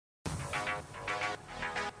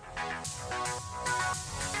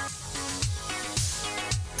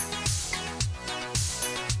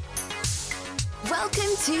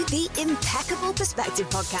to the Impeccable Perspective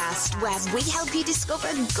Podcast, where we help you discover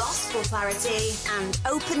gospel clarity and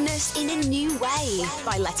openness in a new way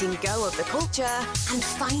by letting go of the culture and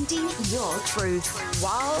finding your truth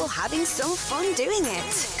while having some fun doing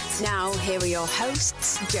it. Now, here are your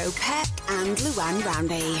hosts, Joe Peck and Luann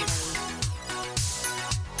Roundy.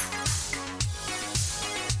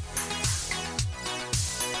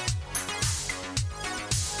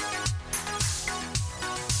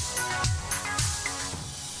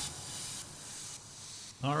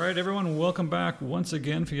 All right, everyone, welcome back once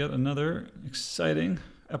again for yet another exciting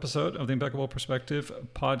episode of the Impeccable Perspective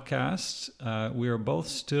podcast. We are both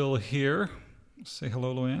still here. Say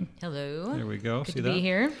hello, Luann. Hello. There we go. Good See to be that?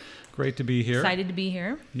 here. Great to be here. Excited to be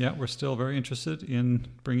here. Yeah, we're still very interested in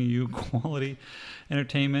bringing you quality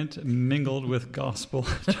entertainment mingled with gospel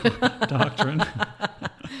doctrine.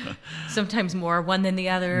 Sometimes more one than the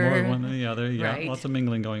other. More one than the other, yeah. Right. Lots of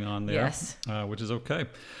mingling going on there. Yes. Which is okay.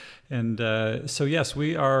 And so, yes,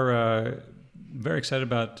 we are very excited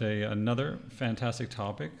about another fantastic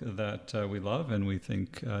topic that we love and we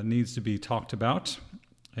think needs to be talked about.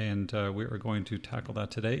 And we are going to tackle that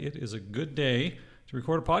today. It is a good day to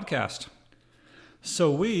record a podcast. So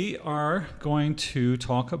we are going to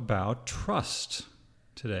talk about trust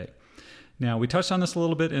today. Now, we touched on this a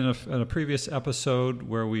little bit in a previous episode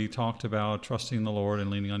where we talked about trusting the Lord and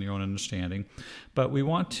leaning on your own understanding. But we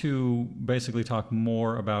want to basically talk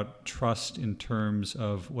more about trust in terms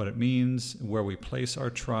of what it means, where we place our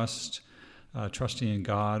trust, trusting in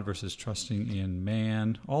God versus trusting in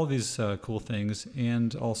man, all of these cool things,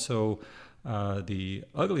 and also the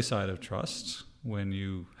ugly side of trust when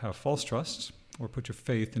you have false trust or put your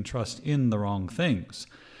faith and trust in the wrong things.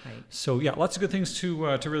 Right. So, yeah, lots of good things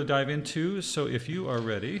to really dive into. So if you are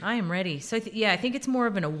ready. I am ready. So, I think it's more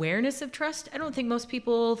of an awareness of trust. I don't think most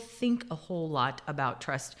people think a whole lot about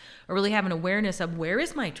trust or really have an awareness of where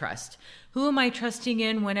is my trust? Who am I trusting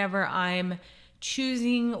in whenever I'm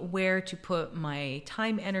choosing where to put my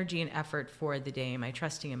time, energy, and effort for the day? Am I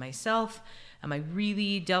trusting in myself? Am I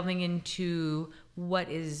really delving into what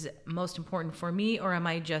is most important for me? Or am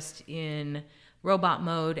I just in robot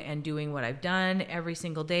mode and doing what I've done every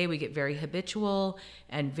single day? We get very habitual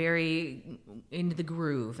and very into the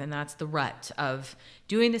groove, and that's the rut of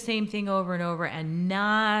doing the same thing over and over and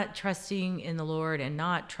not trusting in the Lord and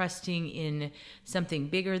not trusting in something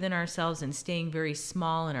bigger than ourselves and staying very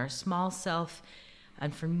small in our small self.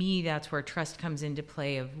 And for me, that's where trust comes into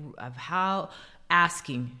play of how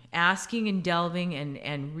asking and delving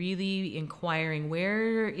and really inquiring,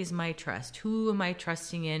 where is my trust? Who am I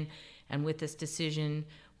trusting in? And with this decision,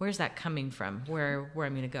 where's that coming from? Where I'm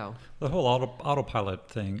going to go? The whole autopilot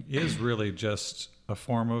thing is really just a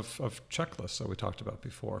form of checklist that we talked about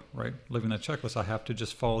before, right? Living that checklist, I have to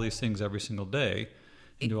just follow these things every single day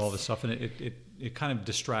and do all this stuff, and it kind of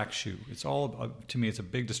distracts you. It's all, to me, it's a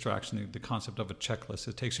big distraction, the concept of a checklist.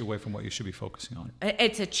 It takes you away from what you should be focusing on.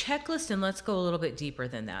 It's a checklist, and let's go a little bit deeper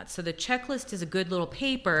than that. So the checklist is a good little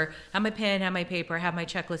paper. Have my pen, have my paper, have my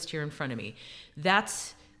checklist here in front of me.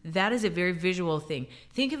 That is a very visual thing.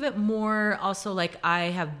 Think of it more also like I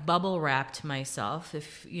have bubble wrapped myself.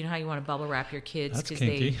 If you know how you want to bubble wrap your kids. That's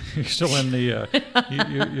kinky. You're still in the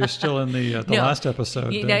you're still in the no, last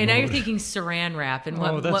episode. Now you're thinking Saran wrap. And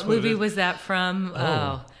what movie was that from?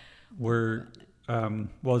 We're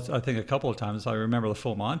well, I think a couple of times. I remember the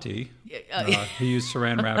Full Monty. He used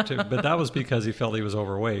Saran wrap too, but that was because he felt he was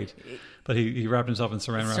overweight. But he wrapped himself in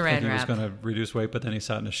saran wrap thinking he was going to reduce weight, but then he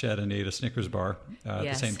sat in a shed and ate a Snickers bar at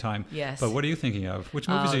the same time. Yes. But what are you thinking of? Which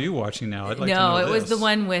movies are you watching now? I'd like to know it this. was the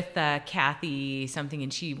one with Kathy something,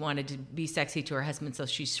 and she wanted to be sexy to her husband, so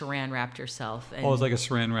she saran wrapped herself. And it was like a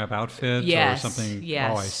saran wrap outfit or something?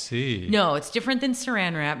 Yes. Oh, I see. No, it's different than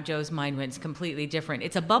saran wrap. Joe's mind went completely different.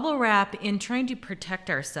 It's a bubble wrap in trying to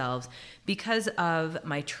protect ourselves because of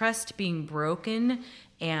my trust being broken,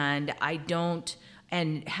 and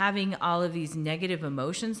and having all of these negative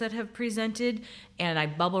emotions that have presented, and I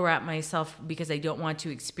bubble wrap myself because I don't want to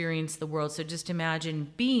experience the world. So just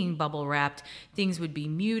imagine being bubble wrapped, things would be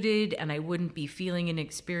muted and I wouldn't be feeling and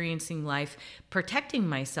experiencing life, protecting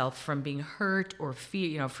myself from being hurt or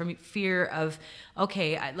fear, from fear of,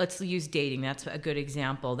 let's use dating. That's a good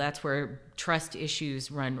example. That's where trust issues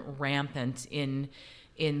run rampant in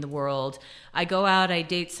the world. I go out, I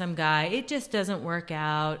date some guy, it just doesn't work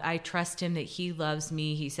out. I trust him that he loves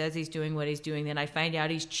me. He says he's doing what he's doing. Then I find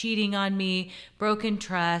out he's cheating on me, broken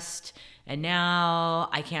trust. And now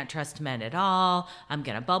I can't trust men at all. I'm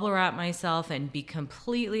going to bubble wrap myself and be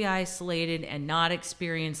completely isolated and not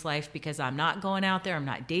experience life because I'm not going out there. I'm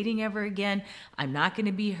not dating ever again. I'm not going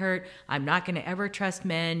to be hurt. I'm not going to ever trust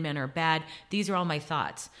men. Men are bad. These are all my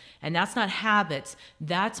thoughts. And that's not habits.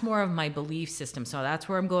 That's more of my belief system. So that's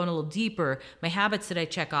where I'm going a little deeper. My habits that I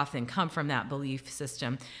check off then come from that belief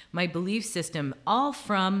system. My belief system, all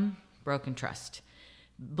from broken trust.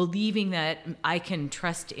 Believing that I can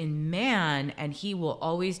trust in man and he will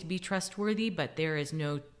always be trustworthy, but there is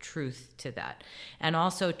no truth to that. And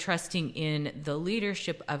also trusting in the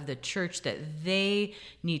leadership of the church that they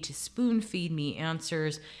need to spoon feed me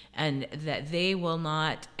answers and that they will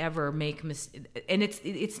not ever make mistakes. And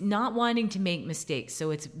it's not wanting to make mistakes.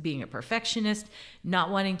 So it's being a perfectionist,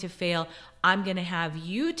 not wanting to fail. I'm going to have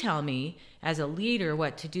you tell me as a leader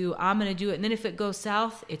what to do. I'm going to do it. And then if it goes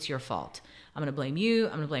south, it's your fault. I'm going to blame you.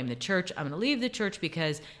 I'm going to blame the church. I'm going to leave the church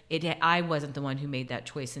because I wasn't the one who made that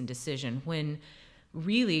choice and decision, when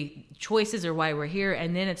really choices are why we're here.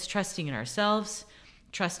 And then it's trusting in ourselves,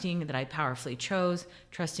 trusting that I powerfully chose,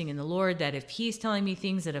 trusting in the Lord that if he's telling me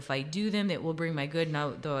things, that if I do them, it will bring my good,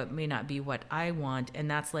 now, though it may not be what I want.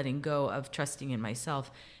 And that's letting go of trusting in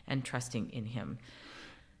myself and trusting in him.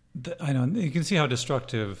 I know you can see how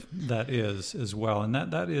destructive that is as well, and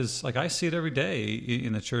that is like I see it every day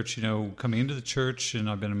in the church. Coming into the church, and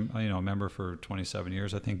I've been a member for 27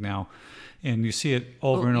 years, I think now, and you see it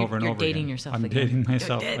over and over and over. You're dating again. yourself. I'm again. dating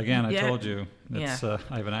myself again. I Yeah. told you, it's I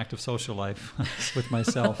have an active social life with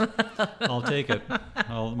myself. I'll take it.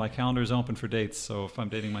 My calendar is open for dates, so if I'm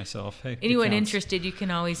dating myself, hey. Anyone interested, you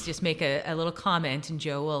can always just make a little comment, and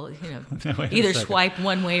Joe will No, either swipe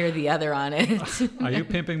one way or the other on it. Are you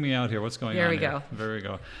pimping me out here? What's going on? There we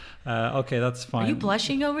go. Okay, that's fine. Are you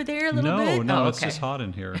blushing over there a little bit? No, okay. It's just hot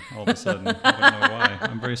in here all of a sudden. I don't know why.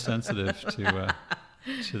 I'm very sensitive to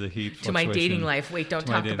the heat fluctuation. To my dating life. Wait, don't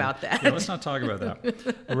talk about that. Yeah, let's not talk about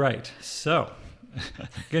that. Right. So,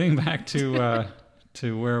 getting back to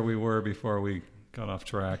where we were before we got off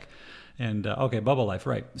track. And, bubble life,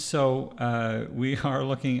 right. So we are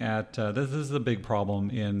looking at, this is the big problem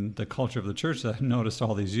in the culture of the church that I've noticed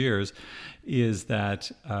all these years, is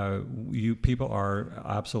that people are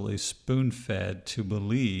absolutely spoon-fed to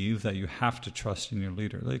believe that you have to trust in your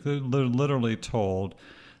leader. Like they're literally told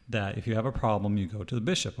that if you have a problem, you go to the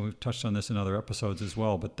bishop. And we've touched on this in other episodes as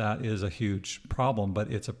well, but that is a huge problem.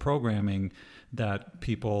 But it's a programming that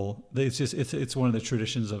it's one of the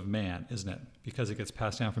traditions of man, isn't it? Because it gets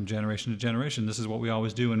passed down from generation to generation. This is what we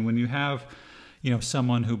always do. And when you have,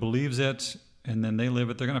 someone who believes it and then they live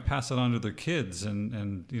it, they're going to pass it on to their kids,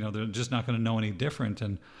 and they're just not going to know any different.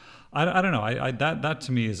 And I don't know. That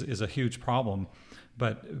to me is a huge problem.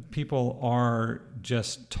 But people are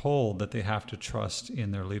just told that they have to trust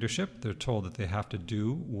in their leadership. They're told that they have to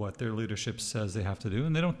do what their leadership says they have to do,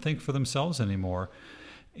 and they don't think for themselves anymore.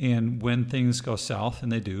 And when things go south,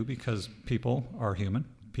 and they do, because people are human,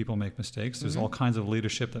 people make mistakes. There's all kinds of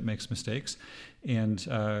leadership that makes mistakes. And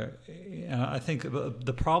I think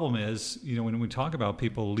the problem is, when we talk about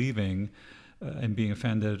people leaving and being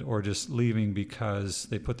offended, or just leaving because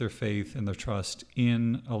they put their faith and their trust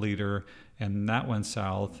in a leader, and that went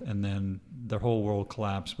south, and then their whole world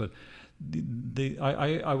collapsed. But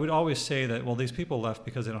I would always say that, well, these people left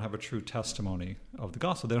because they don't have a true testimony of the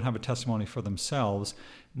gospel. They don't have a testimony for themselves.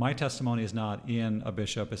 My testimony is not in a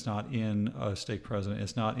bishop. It's not in a stake president.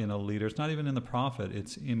 It's not in a leader. It's not even in the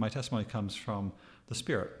prophet. My testimony comes from the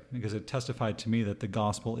Spirit, because it testified to me that the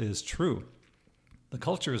gospel is true. The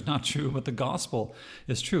culture is not true, but the gospel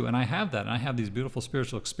is true. And I have that. And I have these beautiful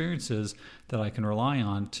spiritual experiences that I can rely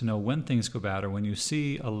on to know when things go bad, or when you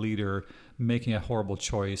see a leader making a horrible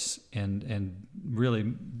choice and really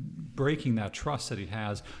breaking that trust that he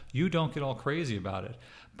has, you don't get all crazy about it.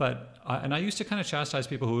 But I used to kind of chastise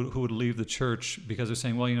people who would leave the church because they're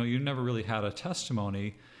saying, well, you never really had a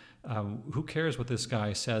testimony. Who cares what this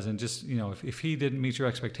guy says? And just, if he didn't meet your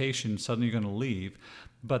expectations, suddenly you're going to leave.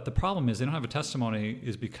 But the problem is they don't have a testimony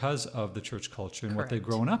is because of the church culture and what they've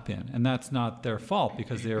grown up in. And that's not their fault,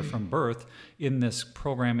 because they're from birth in this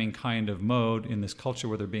programming kind of mode, in this culture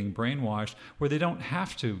where they're being brainwashed, where they don't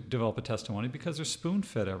have to develop a testimony because they're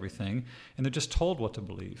spoon-fed everything, and they're just told what to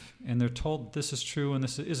believe. And they're told this is true and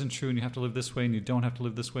this isn't true, and you have to live this way and you don't have to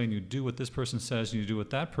live this way, and you do what this person says and you do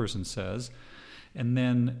what that person says. And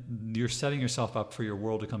then you're setting yourself up for your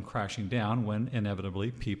world to come crashing down, when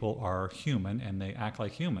inevitably people are human and they act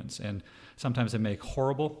like humans. And sometimes they make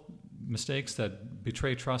horrible mistakes that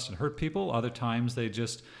betray trust and hurt people. Other times they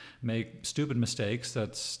just make stupid mistakes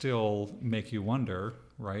that still make you wonder,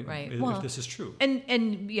 right? If this is true.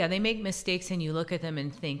 And yeah, they make mistakes and you look at them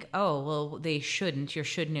and think, oh, well, they shouldn't. You're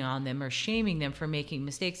shoulding on them or shaming them for making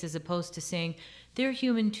mistakes, as opposed to saying they're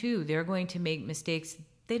human too. They're going to make mistakes.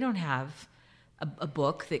 They don't have a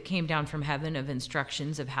book that came down from heaven of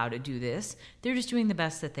instructions of how to do this. They're just doing the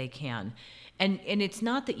best that they can. And it's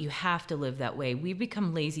not that you have to live that way. We've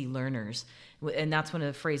become lazy learners. And that's one of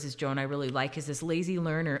the phrases, Joan, I really like, is this lazy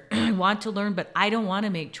learner. I want to learn, but I don't want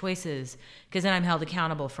to make choices because then I'm held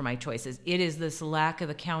accountable for my choices. It is this lack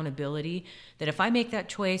of accountability that if I make that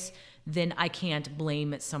choice, then I can't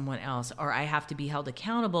blame someone else, or I have to be held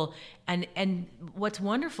accountable. And what's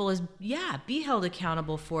wonderful is, be held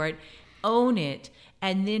accountable for it, own it,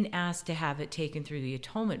 and then ask to have it taken through the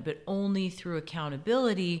atonement, but only through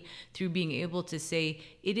accountability, through being able to say,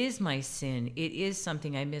 it is my sin. It is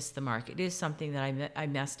something I missed the mark. It is something that I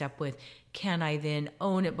messed up with. Can I then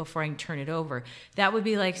own it before I can turn it over? That would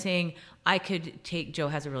be like saying, Joe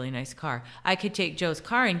has a really nice car. I could take Joe's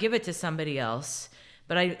car and give it to somebody else,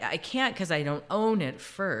 but I can't because I don't own it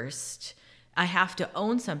first. I have to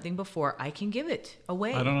own something before I can give it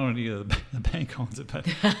away. I don't own it either. The bank owns it, but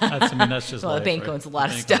that's just well, life, the bank right? owns a lot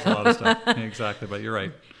of stuff. Exactly, but you're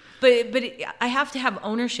right. But I have to have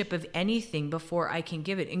ownership of anything before I can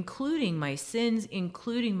give it, including my sins,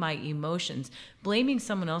 including my emotions. Blaming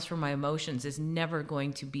someone else for my emotions is never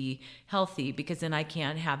going to be healthy, because then I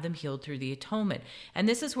can't have them healed through the atonement. And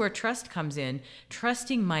this is where trust comes in.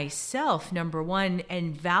 Trusting myself, number one,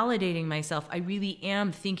 and validating myself. I really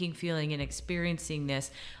am thinking, feeling, and experiencing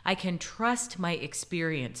this. I can trust my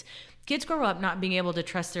experience. Kids grow up not being able to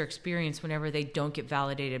trust their experience whenever they don't get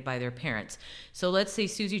validated by their parents. So let's say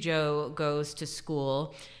Susie Joe goes to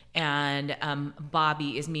school and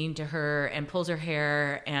Bobby is mean to her and pulls her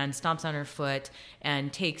hair and stomps on her foot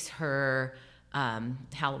and takes her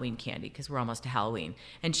Halloween candy, because we're almost to Halloween.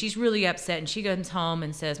 And she's really upset, and she goes home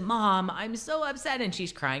and says, Mom, I'm so upset. And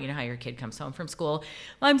she's crying. You know how your kid comes home from school.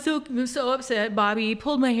 I'm so upset. Bobby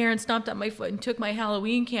pulled my hair and stomped on my foot and took my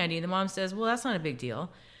Halloween candy. And the mom says, well, that's not a big deal.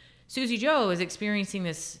 Susie Joe is experiencing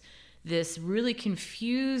this really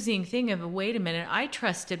confusing thing of, wait a minute, I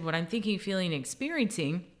trusted what I'm thinking, feeling,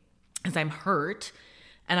 experiencing, as I'm hurt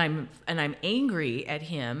and I'm angry at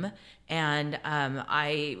him, and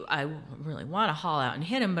I really want to haul out and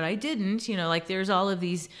hit him, but I didn't. Like there's all of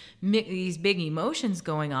these big emotions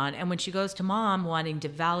going on, and when she goes to Mom wanting to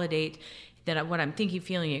validate that what I'm thinking,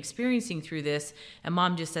 feeling, experiencing through this, and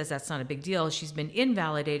Mom just says that's not a big deal. She's been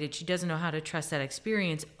invalidated. She doesn't know how to trust that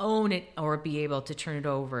experience, own it, or be able to turn it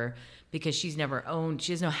over, because she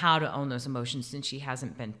doesn't know how to own those emotions since she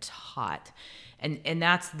hasn't been taught. And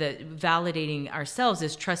that's the validating ourselves,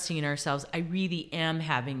 is trusting in ourselves. I really am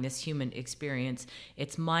having this human experience.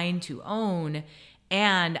 It's mine to own,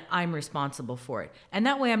 and I'm responsible for it. And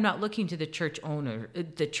that way I'm not looking to the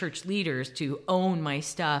church leaders to own my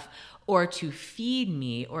stuff, or to feed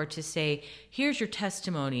me, or to say, here's your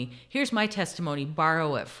testimony, here's my testimony,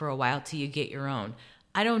 borrow it for a while till you get your own.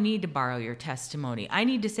 I don't need to borrow your testimony. I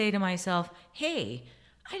need to say to myself, hey,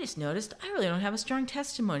 I just noticed I really don't have a strong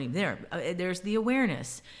testimony. There's the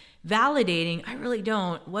awareness. Validating, I really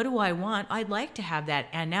don't. What do I want? I'd like to have that.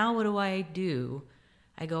 And now what do?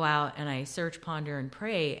 I go out and I search, ponder, and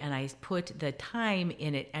pray, and I put the time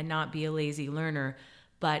in it, and not be a lazy learner,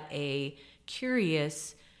 but a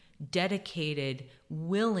curious, dedicated,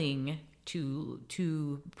 willing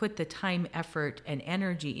to put the time, effort, and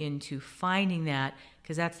energy into finding that,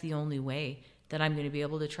 because that's the only way that I'm going to be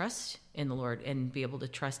able to trust in the Lord and be able to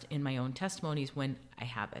trust in my own testimonies when I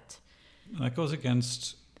have it. That goes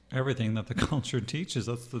against everything that the culture teaches.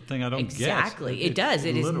 That's the thing I don't get. Exactly. It does.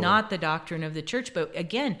 It is not the doctrine of the church. But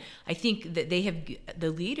again, I think that the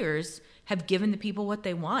leaders have given the people what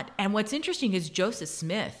they want. And what's interesting is Joseph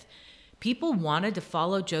Smith. People wanted to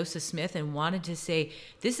follow Joseph Smith and wanted to say,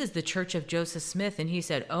 this is the church of Joseph Smith. And he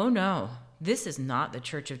said, oh no, this is not the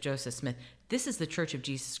church of Joseph Smith. This is the Church of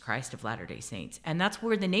Jesus Christ of Latter-day Saints. And that's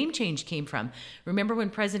where the name change came from. Remember when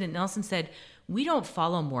President Nelson said, we don't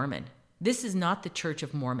follow Mormon. This is not the Church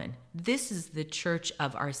of Mormon. This is the Church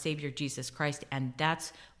of our Savior Jesus Christ. And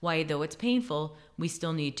that's why, though it's painful, we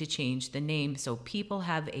still need to change the name so people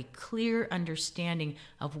have a clear understanding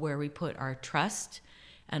of where we put our trust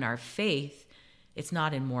and our faith. It's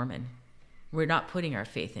not in Mormon. We're not putting our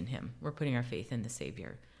faith in him. We're putting our faith in the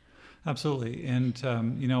Savior. Absolutely. And,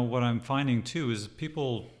 what I'm finding too is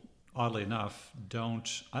people, oddly enough,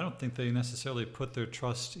 I don't think they necessarily put their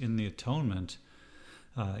trust in the atonement.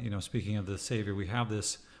 Speaking of the Savior,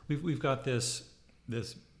 we've got this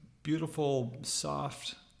beautiful,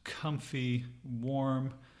 soft comfy,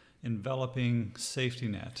 warm, enveloping safety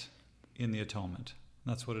net in the atonement.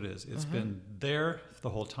 That's what it is. It's been there the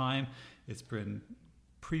whole time. It's been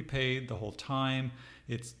prepaid the whole time.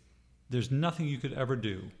 There's nothing you could ever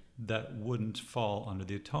do that wouldn't fall under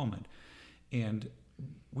the atonement. And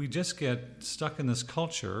we just get stuck in this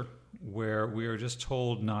culture where we are just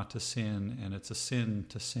told not to sin, and it's a sin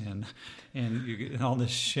to sin, and you get all this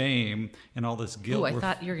shame and all this guilt. Oh, I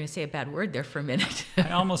thought you were going to say a bad word there for a minute.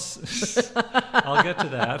 I'll get to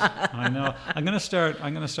that. I know. I'm going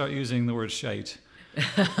to start using the word shite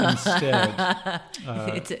instead.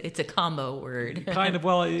 It's a combo word. Kind of.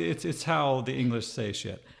 Well, it's how the English say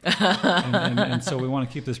shit, and so we want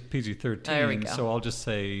to keep this PG-13. There we go. So I'll just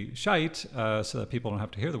say shite, so that people don't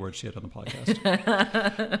have to hear the word shit on the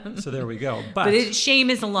podcast. So there we go. But shame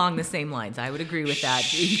is along the same lines. I would agree with that.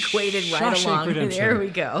 Equated right Shawshank along. Redemption. There we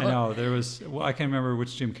go. I know there was. Well, I can't remember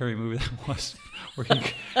which Jim Carrey movie that was, where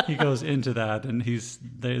he goes into that, and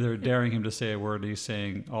they're daring him to say a word, and he's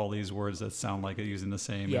saying all these words that sound like it using the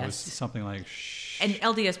same. Yes. It was something like shh. And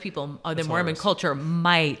LDS people, the That's Mormon hilarious. culture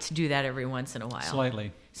might do that every once in a while.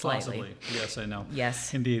 Slightly. Slightly. Possibly. Yes, I know.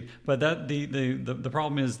 Yes. Indeed. But that the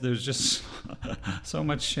problem is there's just so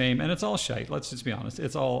much shame, and it's all shite. Let's just be honest.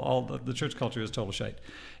 It's all the church culture is total shite.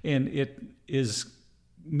 And it is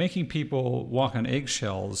making people walk on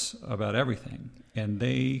eggshells about everything. And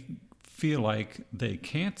they feel like they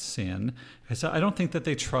can't sin, because I don't think that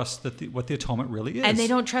they trust that what the atonement really is. And they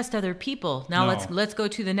don't trust other people. Now No. let's go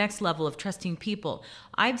to the next level of trusting people.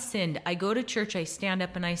 I've sinned. I go to church, I stand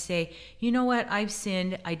up and I say, you know what? I've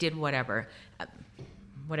sinned. I did whatever.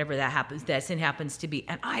 Whatever that sin happens to be.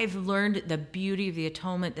 And I've learned the beauty of the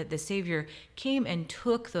atonement, that the Savior came and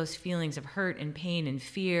took those feelings of hurt and pain and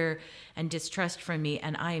fear and distrust from me,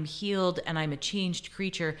 and I am healed and I'm a changed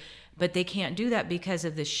creature. But they can't do that because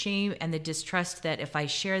of the shame and the distrust that if I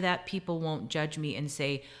share that, people won't judge me and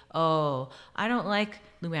say, oh, I don't like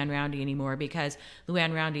Luann Roundy anymore because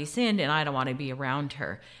Luann Roundy sinned and I don't want to be around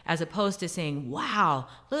her. As opposed to saying, wow,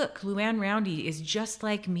 look, Luann Roundy is just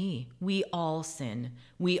like me. We all sin.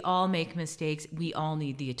 We all make mistakes. We all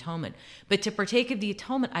need the atonement. But to partake of the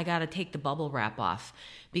atonement, I got to take the bubble wrap off,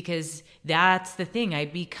 because that's the thing. I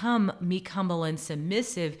become meek, humble, and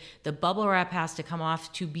submissive. The bubble wrap has to come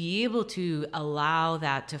off to be able to allow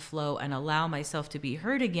that to flow and allow myself to be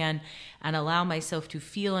heard again and allow myself to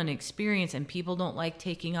feel and experience. And people don't like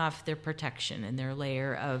taking off their protection and their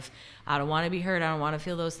layer of, I don't want to be hurt. I don't want to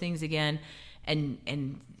feel those things again.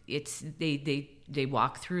 And it's they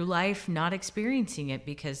walk through life not experiencing it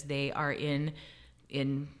because they are in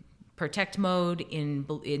protect mode, in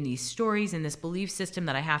these stories, in this belief system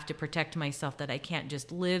that I have to protect myself, that I can't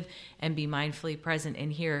just live and be mindfully present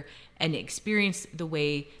and here and experience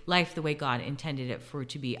life the way God intended it for it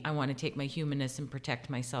to be. I want to take my humanness and protect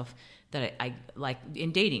myself. That I like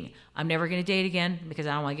in dating. I'm never going to date again because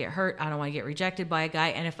I don't want to get hurt. I don't want to get rejected by a guy.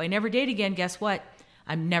 And if I never date again, guess what?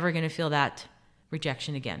 I'm never going to feel that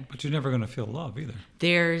rejection again. But you're never going to feel love either.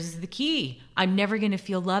 There's the key. I'm never going to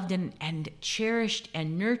feel loved and cherished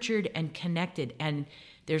and nurtured and connected. And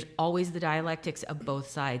there's always the dialectics of both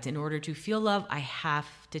sides. In order to feel love, I have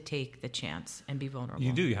to take the chance and be vulnerable.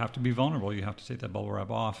 You do. You have to be vulnerable. You have to take that bubble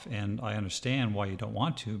wrap off. And I understand why you don't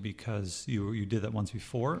want to, because you did that once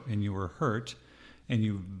before and you were hurt and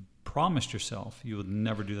you promised yourself you would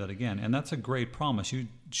never do that again. And that's a great promise. You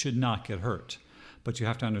should not get hurt. But you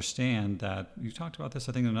have to understand that, you talked about this,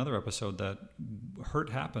 I think, in another episode, that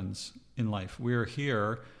hurt happens in life. We're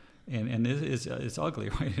here, and it's ugly,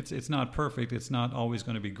 right? It's not perfect. It's not always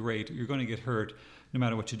going to be great. You're going to get hurt no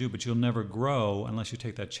matter what you do, but you'll never grow unless you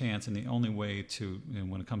take that chance. And the only way to,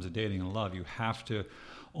 when it comes to dating and love, you have to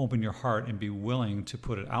open your heart and be willing to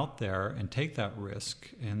put it out there and take that risk.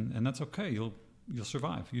 And that's okay. You'll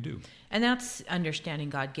survive. You do. And that's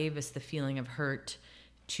understanding God gave us the feeling of hurt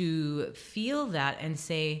to feel that and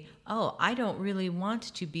say, oh, I don't really want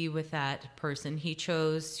to be with that person. He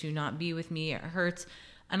chose to not be with me. It hurts.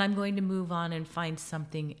 And I'm going to move on and find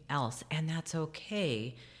something else. And that's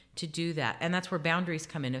okay to do that. And that's where boundaries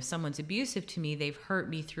come in. If someone's abusive to me, they've hurt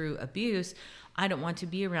me through abuse, I don't want to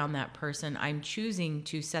be around that person. I'm choosing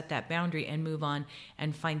to set that boundary and move on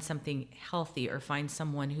and find something healthy, or find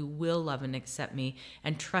someone who will love and accept me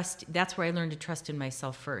and trust. That's where I learned to trust in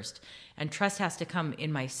myself first. And trust has to come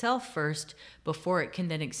in myself first before it can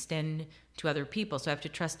then extend to other people. So I have to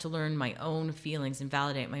trust to learn my own feelings and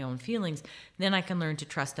validate my own feelings. Then I can learn to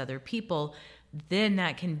trust other people. Then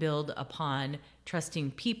that can build upon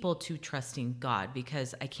trusting people to trusting God,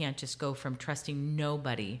 because I can't just go from trusting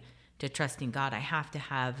nobody to trusting God. I have to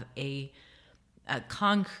have a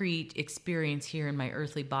concrete experience here in my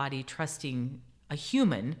earthly body, trusting a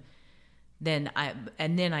human, then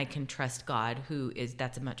I can trust God,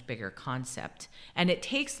 that's a much bigger concept. And it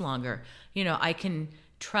takes longer. I can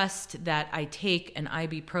trust that I take an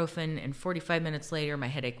ibuprofen and 45 minutes later my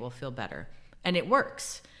headache will feel better. And it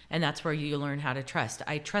works. And that's where you learn how to trust.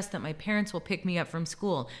 I trust that my parents will pick me up from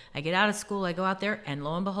school. I get out of school, I go out there, and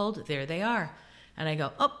lo and behold, there they are. And I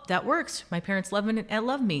go, oh, that works. My parents love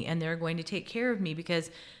me, and they're going to take care of me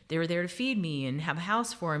because they were there to feed me and have a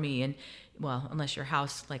house for me. And, well, unless your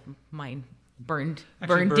house, like mine, burned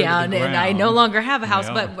down and I no longer have a house,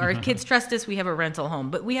 but our kids trust us. We have a rental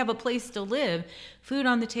home, but we have a place to live, food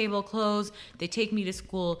on the table, clothes. They take me to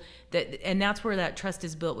school, and that's where that trust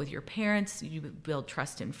is built with your parents. You build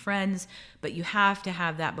trust in friends, but you have to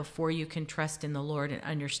have that before you can trust in the Lord and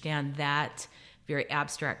understand that very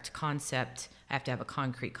abstract concept. I have to have a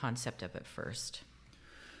concrete concept of it first.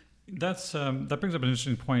 That brings up an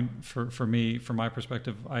interesting point for me, from my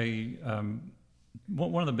perspective.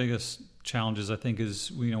 One of the biggest challenges, I think,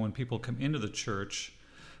 is when people come into the church,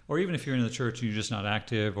 or even if you're in the church and you're just not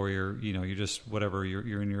active, or you're just whatever,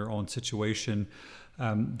 you're in your own situation.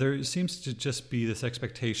 There seems to just be this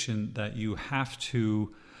expectation that you have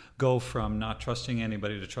to go from not trusting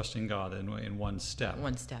anybody to trusting God in one step.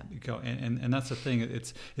 One step. You go, and that's the thing.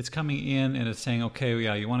 It's coming in and it's saying, okay,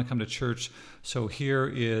 yeah, you want to come to church, so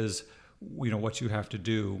here is what you have to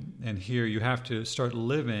do, and here you have to start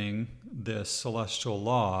living this celestial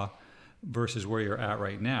law versus where you're at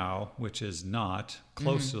right now, which is not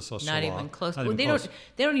close to the celestial law. Not even close. They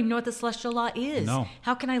don't even know what the celestial law is. No.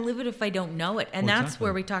 How can I live it if I don't know it? And that's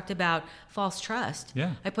where we talked about false trust.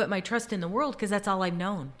 Yeah. I put my trust in the world because that's all I've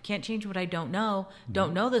known. Can't change what I don't know.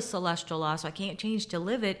 Don't know the celestial law, so I can't change to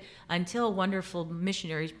live it until wonderful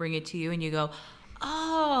missionaries bring it to you and you go,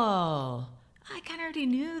 oh, I kind of already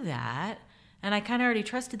knew that. And I kind of already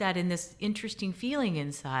trusted that in this interesting feeling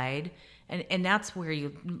inside. And that's where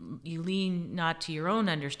you lean not to your own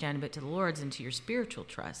understanding, but to the Lord's and to your spiritual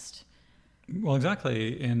trust. Well,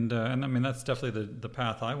 exactly. And I mean, that's definitely the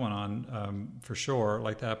path I went on, for sure,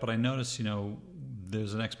 like that. But I noticed,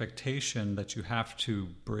 there's an expectation that you have to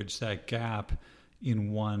bridge that gap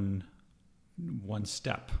in one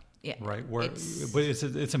step. Yeah, right. But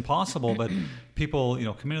it's impossible. But people,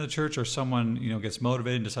 come into the church, or someone, gets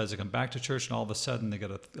motivated and decides to come back to church, and all of a sudden they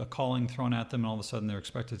get a calling thrown at them, and all of a sudden they're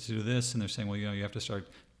expected to do this, and they're saying, well, you have to start.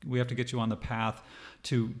 We have to get you on the path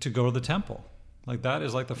to go to the temple. Like that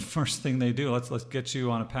is like the first thing they do. Let's get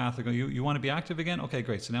you on a path to go. You want to be active again? Okay,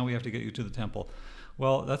 great. So now we have to get you to the temple.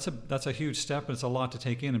 Well, that's a huge step, and it's a lot to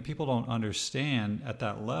take in, and people don't understand at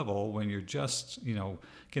that level when you're just,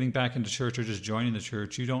 getting back into church or just joining the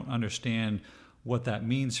church. You don't understand what that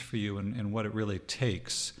means for you and what it really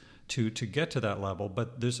takes to get to that level.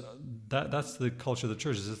 But that's the culture of the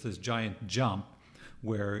church, is just this giant jump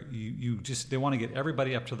where they want to get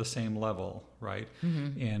everybody up to the same level, right?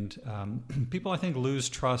 Mm-hmm. And people, I think, lose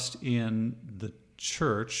trust in the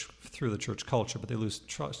church through the church culture, but they lose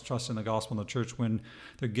trust in the gospel and the church when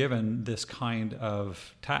they're given this kind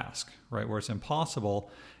of task, right, where it's impossible,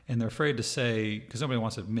 and they're afraid to say, because nobody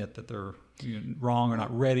wants to admit that they're wrong or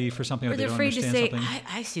not ready for something, or they don't understand something. Or they're afraid to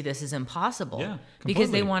say, I see this as impossible. Yeah, because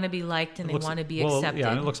they want to be liked and they want to be accepted. Yeah,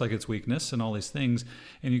 and it looks like it's weakness and all these things.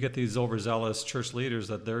 And you get these overzealous church leaders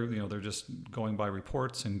that they're just going by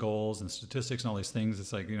reports and goals and statistics and all these things.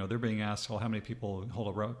 It's like, they're being asked, well, how many people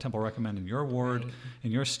hold a temple recommend in your ward, in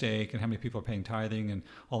your stake, and how many people are paying tithing and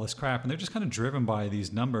all this crap. And they're just kind of driven by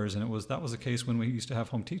these numbers. And that was the case when we used to have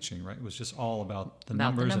home teaching, right? It was just all about the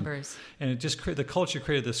numbers. And it just the culture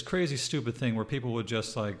created this crazy, stupid thing where people would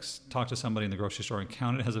just talk to somebody in the grocery store and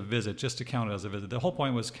count it as a visit, just to count it as a visit. The whole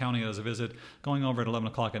point was counting it as a visit, going over at 11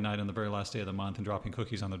 o'clock at night on the very last day of the month and dropping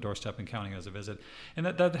cookies on their doorstep and counting it as a visit. And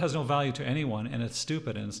that has no value to anyone, and it's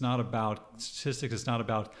stupid, and it's not about statistics, it's not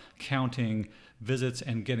about counting visits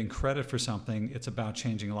and getting credit for something. It's about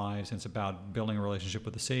changing lives, and it's about building a relationship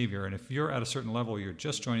with the Savior. And if you're at a certain level, you're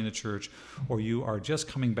just joining the church, or you are just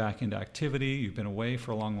coming back into activity, you've been away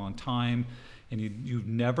for a long, long time, and you've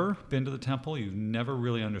never been to the temple, you've never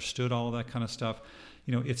really understood all of that kind of stuff,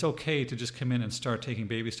 it's okay to just come in and start taking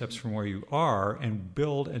baby steps from where you are and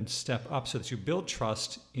build and step up so that you build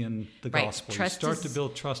trust in the gospel. You start to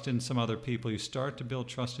build trust in some other people. You start to build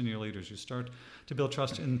trust in your leaders. You start to build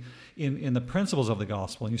trust in the principles of the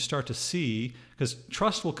gospel. And you start to see, because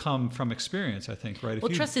trust will come from experience, I think, right?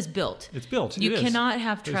 Trust is built. It's built. You cannot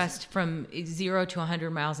have trust from 0 to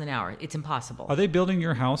 100 miles an hour. It's impossible. Are they building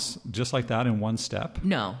your house just like that in one step?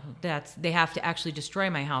 No. They have to actually destroy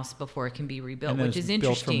my house before it can be rebuilt, which is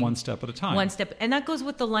interesting. built from one step at a time. One step. And that goes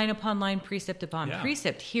with the line upon line, precept upon Yeah.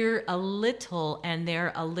 precept. Here a little and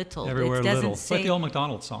there a little. Everywhere it doesn't little. say, It's like the old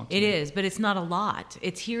McDonald's song. It is, but it's not a lot.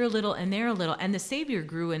 It's here a little and there a little. And the Savior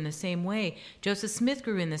grew in the same way. Joseph Smith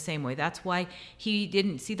grew in the same way. That's why he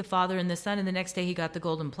didn't see the Father and the Son, and the next day he got the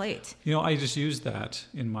golden plate. You know, I just used that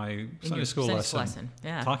in my Sunday school lesson.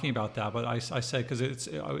 Yeah. Talking about that, but I said, because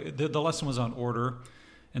the lesson was on order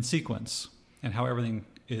and sequence and how everything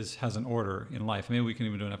has an order in life. Maybe we can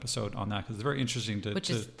even do an episode on that, because it's very interesting to Which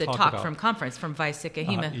to is the talk talk about. from conference from Vice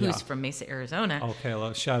Kahima, yeah. who's from Mesa, Arizona. Okay,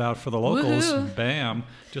 well, shout out for the locals. Woohoo. Bam.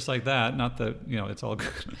 Just like that. Not that, it's all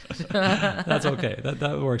good. That's okay.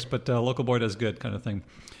 That works. But local boy does good kind of thing.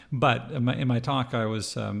 But in my talk, I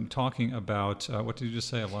was talking about, what did you just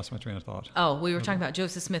say? I've lost my train of thought. Oh, we were talking about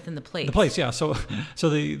Joseph Smith and the plate. The place, yeah. So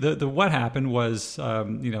the what happened was,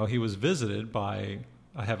 he was visited by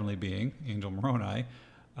a heavenly being, Angel Moroni,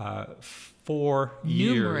 4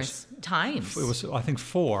 years. Numerous times. It was, I think,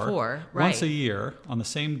 four. Right. Once a year, on the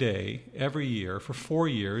same day, every year, for 4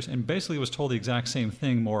 years, and basically was told the exact same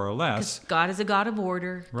thing, more or less. Because God is a God of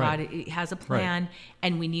order. Right. God has a plan,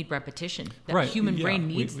 and we need repetition. The Right. human Yeah, brain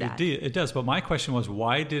needs that. It does. But my question was,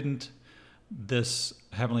 why didn't this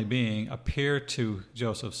heavenly being appear to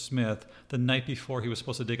Joseph Smith the night before he was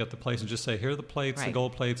supposed to dig up the plates and just say, here are the plates, the Right.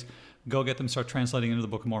 gold plates, go get them, start translating into the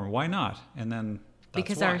Book of Mormon? Why not? And then that's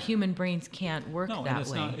Because why. our human brains can't work No, and that it's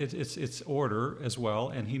way. not. It's order as well,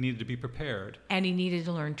 and he needed to be prepared. And he needed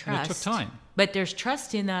to learn trust. And it took time. But there's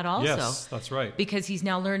trust in that also. Yes, that's right. Because he's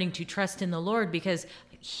now learning to trust in the Lord, because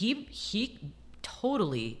he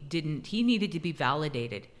totally didn't. He needed to be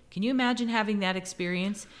validated. Can you imagine having that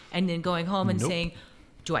experience and then going home and Nope. saying,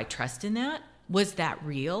 do I trust in that? Was that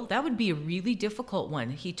real? That would be a really difficult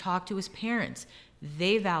one. He talked to his parents.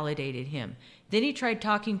 They validated him. Then he tried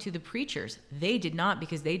talking to the preachers. They did not,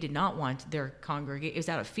 because they did not want their congregation. It was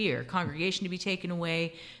out of fear, congregation to be taken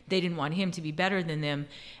away. They didn't want him to be better than them,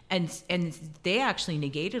 and they actually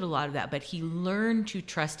negated a lot of that. But he learned to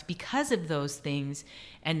trust because of those things,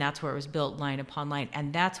 and that's where it was built line upon line.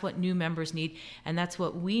 And that's what new members need, and that's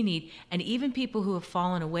what we need. And even people who have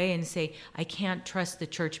fallen away and say, I can't trust the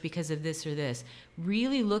church because of this or this,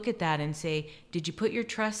 really look at that and say, did you put your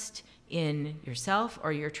trust in yourself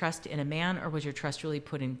or your trust in a man, or was your trust really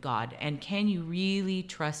put in God? And can you really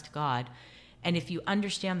trust God? And if you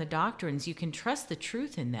understand the doctrines, you can trust the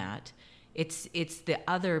truth in that. It's the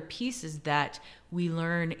other pieces that we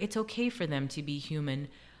learn. It's okay for them to be human.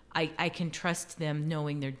 I can trust them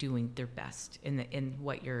knowing they're doing their best in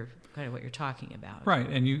what you're talking about. Right,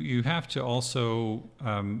 and you have to also,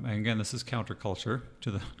 and again, this is counterculture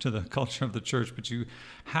to the culture of the church, but you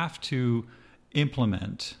have to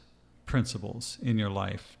implement principles in your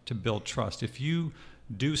life to build trust. If you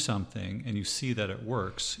do something and you see that it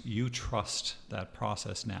works, you trust that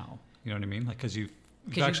process now. You know what I mean? Like, because you've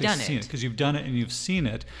actually seen it. Because you've done it and you've seen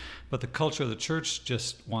it. But the culture of the church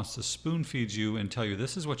just wants to spoon feed you and tell you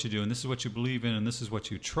this is what you do and this is what you believe in and this is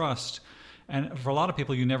what you trust. And for a lot of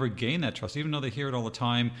people, you never gain that trust. Even though they hear it all the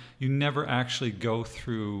time, you never actually go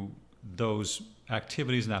through those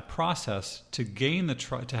activities and that process to gain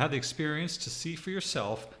to have the experience, to see for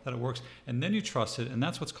yourself that it works, and then you trust it, and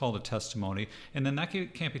that's what's called a testimony. And then that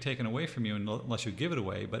can't be taken away from you unless you give it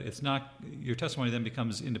away. But it's not, your testimony then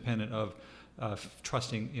becomes independent of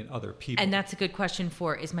trusting in other people. And that's a good question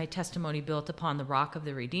for, is my testimony built upon the rock of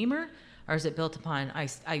the Redeemer? Or is it built upon, I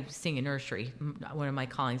sing in nursery. One of my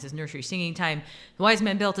callings is nursery singing time. The wise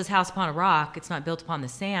man built his house upon a rock. It's not built upon the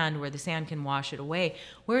sand where the sand can wash it away.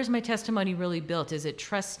 Where is my testimony really built? Is it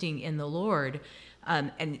trusting in the Lord?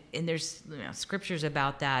 And there's scriptures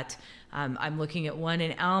about that. I'm looking at one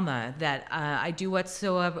in Alma that I do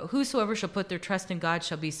whosoever shall put their trust in God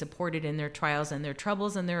shall be supported in their trials and their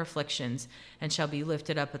troubles and their afflictions, and shall be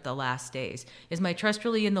lifted up at the last days. Is my trust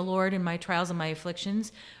really in the Lord in my trials and my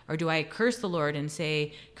afflictions? Or do I curse the Lord and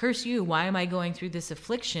say, curse you, why am I going through this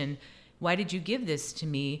affliction? Why did you give this to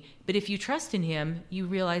me? But if you trust in him, you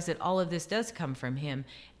realize that all of this does come from him.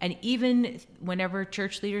 And even whenever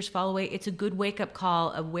church leaders fall away, it's a good wake-up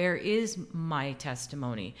call of, where is my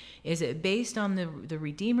testimony? Is it based on the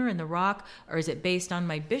Redeemer and the rock, or is it based on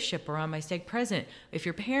my bishop or on my stake president? If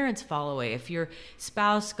your parents fall away, if your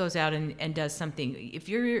spouse goes out and does something, if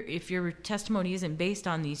your testimony isn't based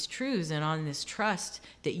on these truths and on this trust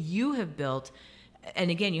that you have built,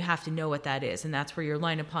 and again, you have to know what that is. And that's where your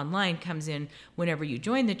line upon line comes in. Whenever you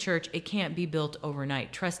join the church, it can't be built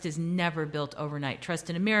overnight. Trust is never built overnight. Trust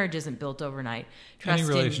in a marriage isn't built overnight. Trust any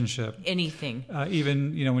relationship. in anything.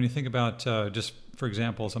 Even, when you think about, just for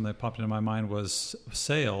example, something that popped into my mind was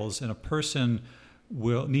sales. And a person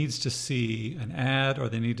needs to see an ad, or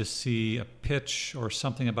they need to see a pitch or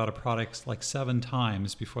something about a product like 7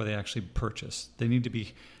 times before they actually purchase. They need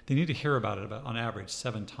to hear about it on average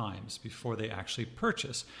 7 times before they actually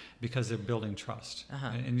purchase, because they're building trust.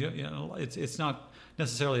 And it's not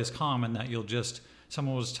necessarily as common that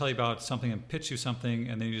someone will just tell you about something and pitch you something,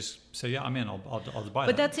 and then you just say, yeah, I'm in, I'll buy that.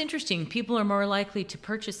 But that's interesting. People are more likely to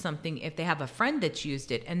purchase something if they have a friend that's used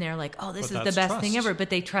it, and they're like, oh, this is the best thing ever. But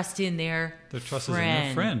they trust in their trust friend. is in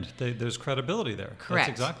their friend. There's credibility there. Correct.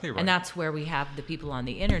 That's exactly right. And that's where we have the people on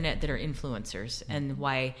the internet that are influencers, and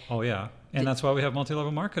why... Oh, yeah. And that's why we have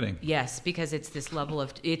multi-level marketing. Yes, because it's this level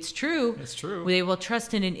of... It's true. It's true. They will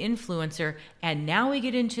trust in an influencer. And now we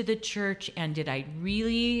get into the church. And did I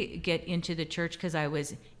really get into the church because I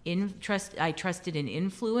trusted an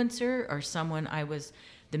influencer, or someone I was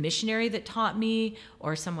the missionary that taught me,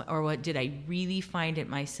 or what did I really find it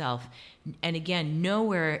myself? And again,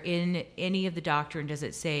 nowhere in any of the doctrine does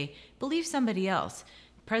it say, believe somebody else.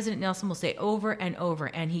 President Nelson will say over and over,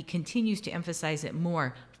 and he continues to emphasize it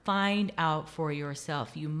more, find out for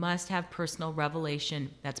yourself. You must have personal revelation.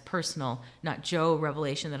 That's personal, not Joe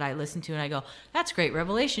revelation that I listen to and I go, that's great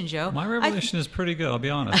revelation, Joe. My revelation is pretty good, I'll be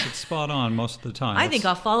honest. It's spot on most of the time. I think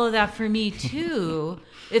I'll follow that for me too.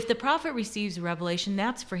 If the prophet receives a revelation,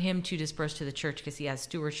 that's for him to disperse to the church because he has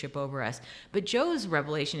stewardship over us. But Joe's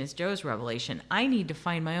revelation is Joe's revelation. I need to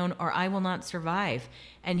find my own, or I will not survive.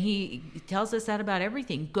 And he tells us that about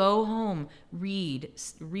everything. Go home, read,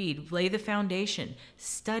 lay the foundation,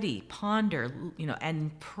 study, ponder,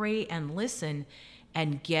 and pray and listen,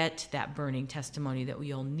 and get that burning testimony that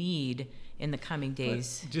we'll need in the coming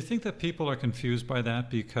days. But do you think that people are confused by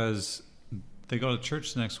that because they go to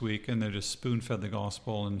church next week and they're just spoon-fed the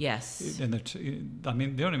gospel? And yes. And I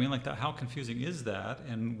mean, you know what I mean? Like that. How confusing is that?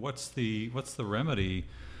 And what's the remedy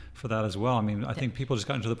for that as well? I mean, I think people just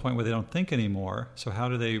gotten to the point where they don't think anymore. So how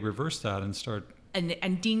do they reverse that and start?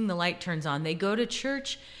 And ding, the light turns on. They go to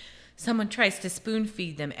church, someone tries to spoon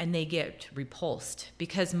feed them, and they get repulsed.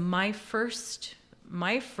 Because my first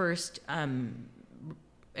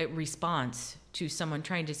response to someone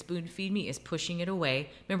trying to spoon feed me is pushing it away.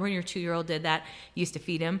 Remember when your 2-year-old did that? You used to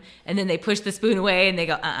feed him, and then they push the spoon away, and they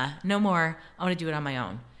go, no more. I want to do it on my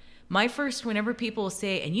own. Whenever people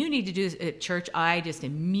say, and you need to do this at church, I just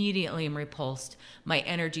immediately am repulsed. My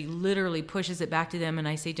energy literally pushes it back to them, and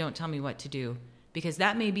I say, don't tell me what to do. Because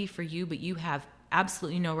that may be for you, but you have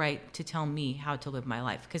absolutely no right to tell me how to live my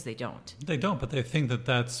life, because they don't. They don't, but they think that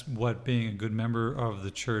that's what being a good member of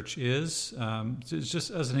the church is. It's just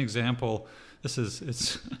as an example,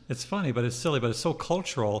 it's funny, but it's silly, but it's so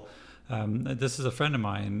cultural. This is a friend of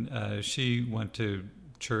mine. She went to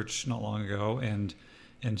church not long ago, and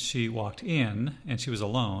she walked in, and she was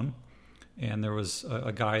alone, and there was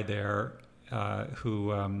a guy there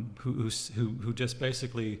who just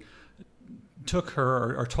basically took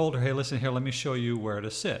her or told her, hey, listen here, let me show you where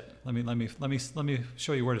to sit. Let me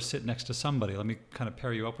show you where to sit next to somebody. Let me kind of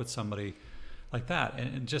pair you up with somebody like that,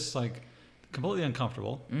 and just like completely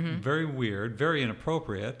uncomfortable, very weird, very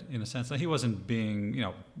inappropriate in a sense. That he wasn't being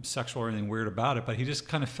sexual or anything weird about it, but he just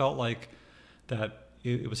kind of felt like that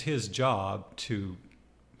it was his job to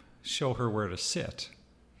show her where to sit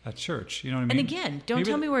at church. You know what I mean? And again, don't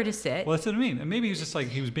tell me where to sit. Well, that's what I mean. And maybe he was just like,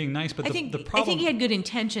 he was being nice, but the problem... I think he had good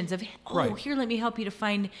intentions of, right. Here, let me help you to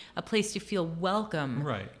find a place to feel welcome.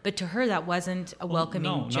 Right. But to her, that wasn't a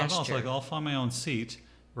welcoming gesture. No, not at all. It's like, I'll find my own seat,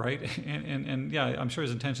 right? And yeah, I'm sure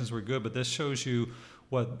his intentions were good, but this shows you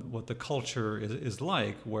what the culture is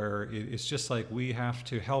like, where it's just like we have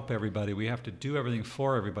to help everybody. We have to do everything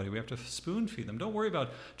for everybody. We have to spoon feed them. Don't worry about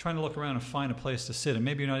trying to look around and find a place to sit. And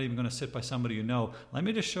maybe you're not even going to sit by somebody you know. Let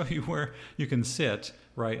me just show you where you can sit,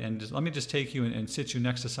 right? And let me just take you and sit you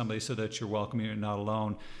next to somebody so that you're welcome and you're not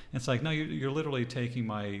alone. And it's like, no, you're literally taking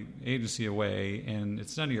my agency away, and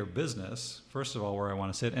it's none of your business, first of all, where I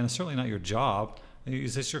want to sit. And it's certainly not your job.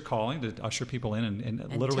 Is this your calling to usher people in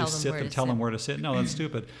and literally sit and tell them where to sit? No, that's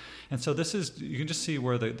stupid. And so you can just see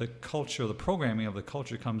where the culture, the programming of the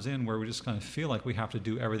culture comes in, where we just kind of feel like we have to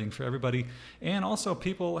do everything for everybody. And also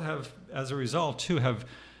people have, as a result, too, have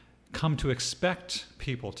come to expect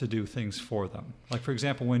people to do things for them. Like, for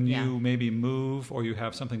example, when you maybe move or you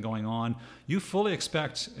have something going on, you fully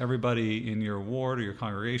expect everybody in your ward or your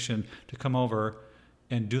congregation to come over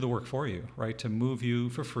and do the work for you, right? To move you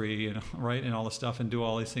for free, and right, and all the stuff, and do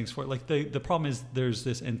all these things for. Like the problem is there's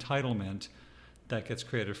this entitlement that gets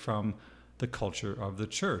created from the culture of the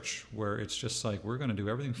church, where it's just like, we're going to do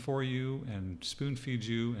everything for you and spoon feed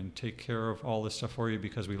you and take care of all this stuff for you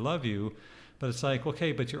because we love you. But it's like,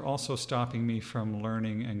 okay, but you're also stopping me from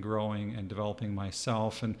learning and growing and developing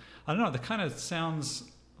myself. And I don't know, that kind of sounds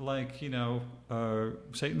like,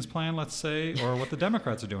 Satan's plan, let's say, or what the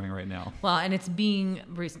Democrats are doing right now. Well, and it's being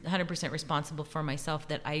 100% responsible for myself,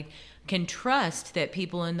 that I can trust that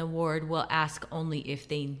people in the ward will ask only if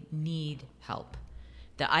they need help.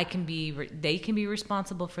 That they can be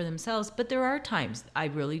responsible for themselves, but there are times, I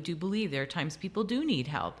really do believe there are times people do need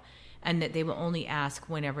help, and that they will only ask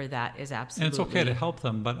whenever that is absolutely. And it's okay to help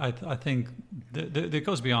them, but I think it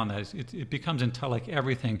goes beyond that. It becomes like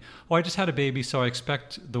everything. Oh, I just had a baby, so I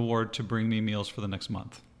expect the ward to bring me meals for the next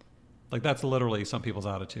month. Like, that's literally some people's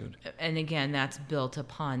attitude. And again, that's built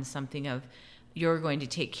upon something of, you're going to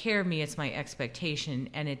take care of me, it's my expectation,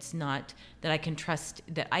 and it's not that I can trust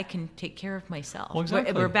that I can take care of myself. Well,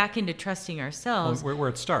 exactly. We're back into trusting ourselves. Where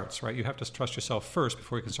it starts, right? You have to trust yourself first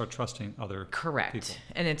before you can start trusting other Correct. people.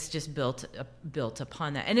 And it's just built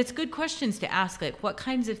upon that. And it's good questions to ask, like, what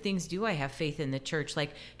kinds of things do I have faith in the church?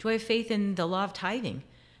 Like, do I have faith in the law of tithing?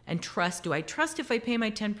 And trust, do I trust if I pay my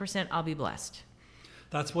 10%, I'll be blessed?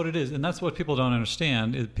 That's what it is. And that's what people don't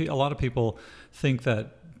understand. A lot of people think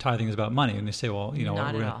that tithing is about money, and they say, well,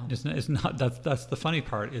 not at all. It's not. That's the funny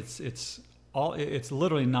part. It's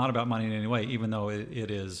literally not about money in any way, even though it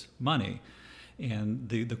is money. And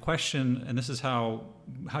the question, and this is how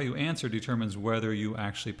you answer determines whether you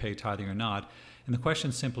actually pay tithing or not. And the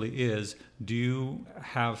question simply is, do you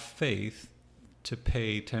have faith to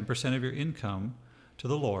pay 10% of your income to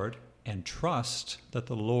the Lord and trust that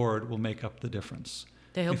the Lord will make up the difference?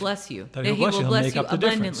 That He'll bless you. That He will bless you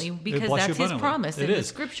abundantly, because that's His promise in the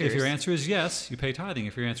Scriptures. If your answer is yes, you pay tithing.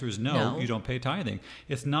 If your answer is no, you don't pay tithing.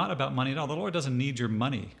 It's not about money at all. The Lord doesn't need your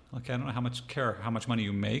money. Like, I don't know how much money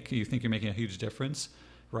you make. You think you're making a huge difference,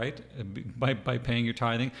 right? By paying your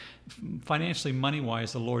tithing. Financially,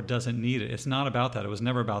 money-wise, the Lord doesn't need it. It's not about that. It was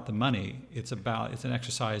never about the money. It's an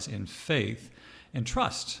exercise in faith and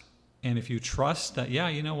trust. And if you trust that,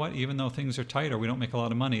 you know what, even though things are tight or we don't make a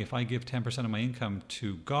lot of money, if I give 10% of my income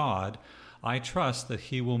to God, I trust that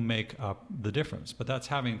He will make up the difference. But that's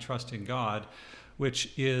having trust in God,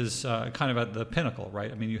 which is kind of at the pinnacle,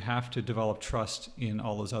 right? I mean, you have to develop trust in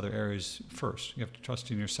all those other areas first. You have to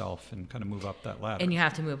trust in yourself and kind of move up that ladder. And you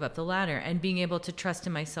have to move up the ladder. And being able to trust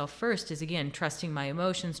in myself first is, again, trusting my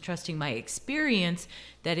emotions, trusting my experience,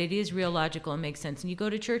 that it is real, logical, and makes sense. And you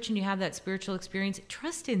go to church and you have that spiritual experience,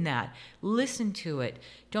 trust in that. Listen to it.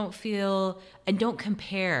 Don't feel, and don't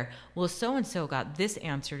compare. Well, so-and-so got this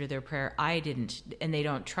answer to their prayer, I didn't. And they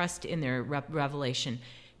don't trust in their revelation.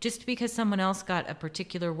 Just because someone else got a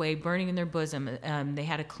particular way burning in their bosom, they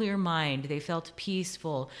had a clear mind, they felt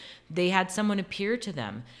peaceful, they had someone appear to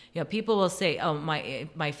them. People will say, oh,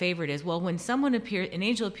 my favorite is, well, when an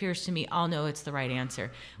angel appears to me, I'll know it's the right answer.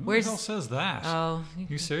 Who the hell says that? Oh.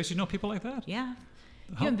 You serious? You know people like that? Yeah.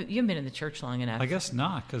 You haven't been in the church long enough. I guess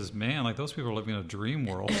not, because, man, like, those people are living in a dream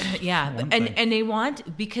world. Yeah, and they want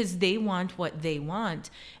what they want,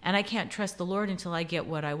 and I can't trust the Lord until I get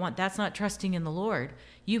what I want. That's not trusting in the Lord.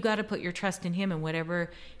 You've got to put your trust in Him, and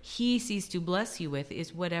whatever He sees to bless you with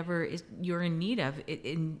is whatever you're in need of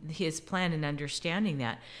in His plan, and understanding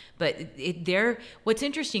that. But what's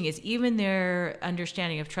interesting is even their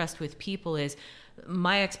understanding of trust with people is,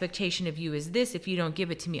 my expectation of you is this. If you don't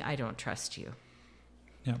give it to me, I don't trust you.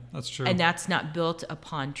 Yeah, that's true. And that's not built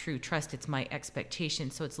upon true trust. It's my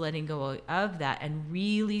expectation. So it's letting go of that and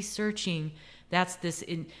really searching. That's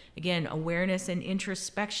again, awareness and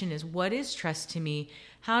introspection is, what is trust to me?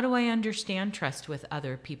 How do I understand trust with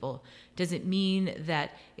other people? Does it mean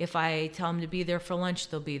that if I tell them to be there for lunch,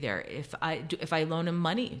 they'll be there? If I loan them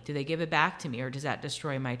money, do they give it back to me, or does that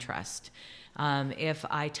destroy my trust? If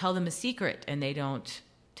I tell them a secret and they don't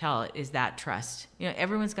tell it, is that trust?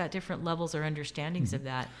 Everyone's got different levels or understandings of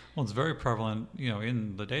that. Well, it's very prevalent,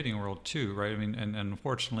 in the dating world too, right? I mean, and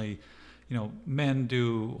unfortunately, men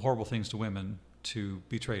do horrible things to women to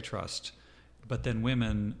betray trust, but then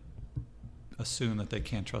women assume that they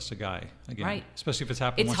can't trust a guy again, right? Especially if it's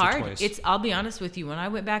happened once or twice. It's hard. I'll be honest with you. When I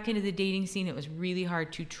went back into the dating scene, it was really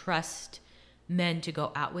hard to trust men to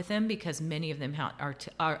go out with them, because many of them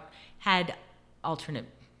had alternate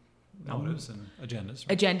motives and agendas,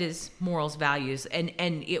 right? Agendas, morals, values, and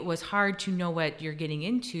it was hard to know what you're getting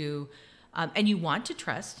into. And you want to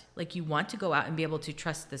trust, like, you want to go out and be able to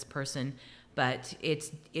trust this person, but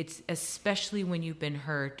it's especially when you've been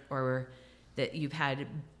hurt or that you've had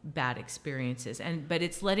bad experiences. But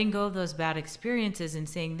it's letting go of those bad experiences and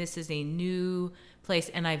saying, this is a new place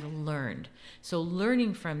and I've learned. So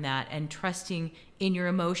learning from that and trusting in your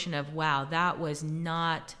emotion of, wow, that was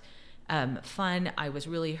not fun. I was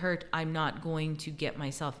really hurt. I'm not going to get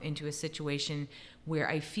myself into a situation where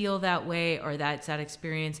I feel that way or that's that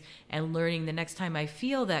experience, and learning the next time I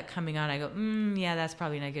feel that coming on, I go, yeah, that's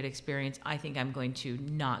probably not a good experience. I think I'm going to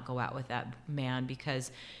not go out with that man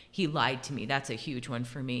because he lied to me. That's a huge one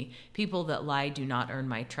for me. People that lie do not earn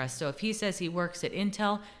my trust. So if he says he works at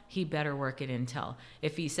Intel, he better work at Intel.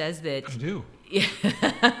 If he says that... I do. Yeah.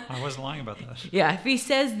 I wasn't lying about that. Yeah, if he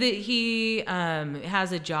says that he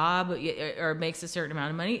has a job or makes a certain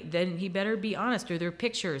amount of money, then he better be honest. Or there are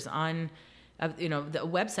pictures on the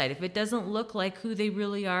website. If it doesn't look like who they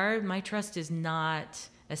really are, my trust is not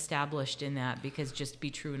established in that, because just be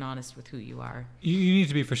true and honest with who you are. You need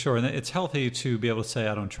to be, for sure. And it's healthy to be able to say,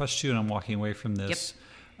 I don't trust you and I'm walking away from this.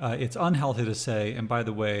 Yep. It's unhealthy to say, and by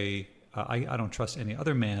the way, I don't trust any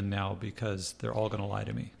other man now because they're all going to lie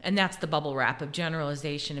to me. And that's the bubble wrap of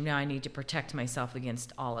generalization. And now I need to protect myself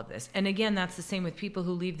against all of this. And again, that's the same with people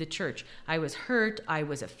who leave the church. I was hurt. I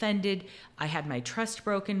was offended. I had my trust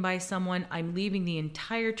broken by someone. I'm leaving the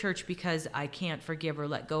entire church because I can't forgive or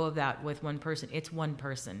let go of that with one person. It's one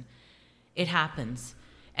person. It happens.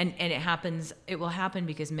 And it happens. It will happen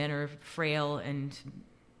because men are frail and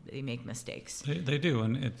they make mistakes. They do,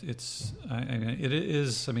 and it is.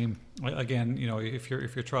 I mean, again, if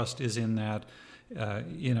your trust is in that,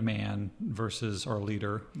 in a man versus our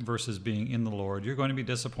leader versus being in the Lord, you're going to be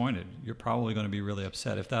disappointed. You're probably going to be really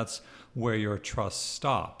upset if that's where your trust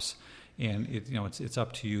stops. And it's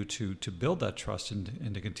up to you to build that trust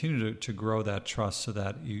and to continue to grow that trust so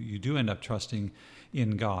that you do end up trusting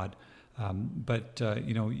in God. But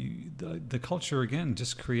the culture again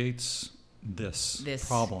just creates this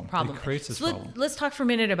problem. It creates this problem. Let's talk for a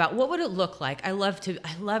minute about what would it look like. I love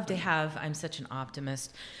to have, I'm such an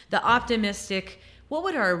optimist. What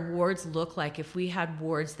would our wards look like if we had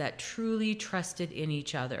wards that truly trusted in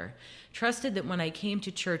each other? Trusted that when I came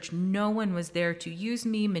to church, no one was there to use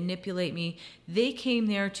me, manipulate me. They came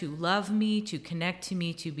there to love me, to connect to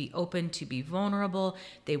me, to be open, to be vulnerable.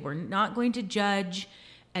 They were not going to judge,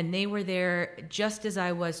 and they were there just as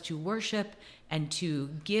I was to worship and to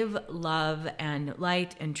give love and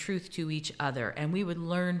light and truth to each other. And we would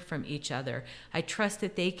learn from each other. I trust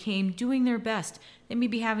that they came doing their best. They may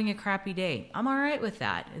be having a crappy day. I'm all right with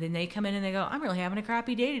that. And then they come in and they go, I'm really having a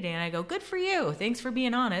crappy day today. And I go, good for you. Thanks for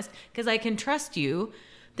being honest, because I can trust you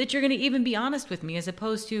that you're going to even be honest with me, as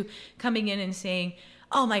opposed to coming in and saying,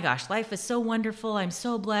 oh my gosh, life is so wonderful. I'm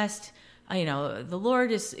so blessed. The Lord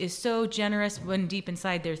is so generous, when deep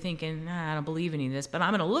inside they're thinking, I don't believe any of this, but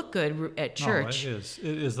I'm going to look good at church. No, it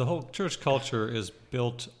is. The whole church culture is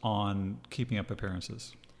built on keeping up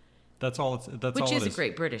appearances. That's all. Which is a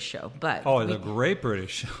great British show, but it's a great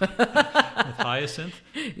British show with Hyacinth,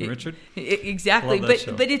 and Richard. Exactly, Love that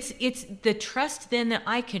show. But it's the trust then that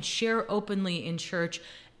I could share openly in church,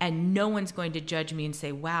 and no one's going to judge me and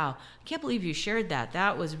say, wow, I can't believe you shared that.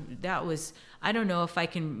 That was. I don't know if I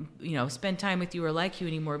can, spend time with you or like you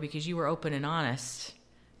anymore because you were open and honest.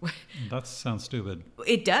 That sounds stupid.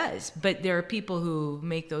 It does, but there are people who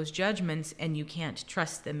make those judgments, and you can't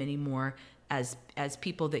trust them anymore as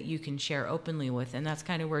people that you can share openly with, and that's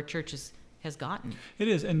kind of where church has gotten. It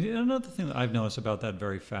is, and another thing that I've noticed about that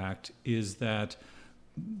very fact is that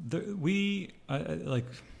the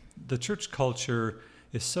church culture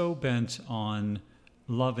is so bent on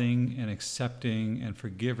loving and accepting and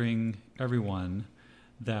forgiving everyone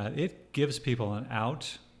that it gives people an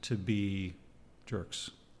out to be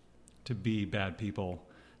jerks, to be bad people,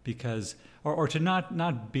 because or to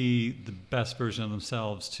not be the best version of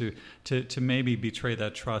themselves, to maybe betray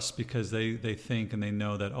that trust because they think and they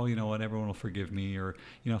know that, oh, you know what, everyone will forgive me, or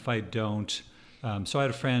if I don't. So I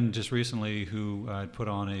had a friend just recently who put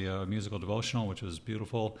on a musical devotional, which was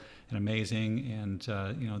beautiful and amazing,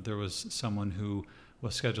 and there was someone who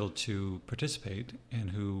was scheduled to participate and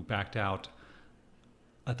who backed out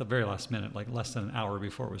at the very last minute, like less than an hour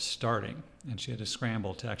before it was starting. And she had to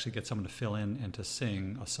scramble to actually get someone to fill in and to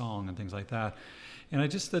sing a song and things like that. And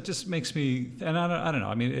that just makes me, and I don't know,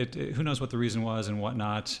 I mean, who knows what the reason was and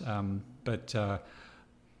whatnot, but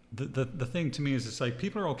the thing to me is, it's like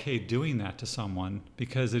people are okay doing that to someone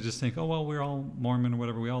because they just think, oh, well, we're all Mormon or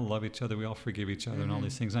whatever. We all love each other. We all forgive each other, and all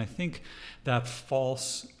these things. And I think that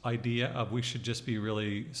false idea of we should just be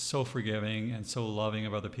really so forgiving and so loving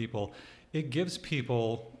of other people, it gives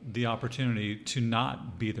people the opportunity to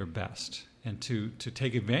not be their best and to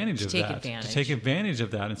take advantage of that. To take advantage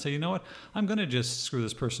of that and say, you know what, I'm going to just screw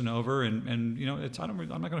this person over, and I'm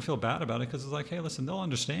not going to feel bad about it, because it's like, hey, listen, they'll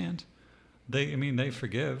understand. They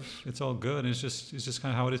forgive. It's all good. It's just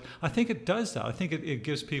kind of how it is. I think it does that. I think it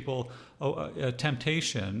gives people a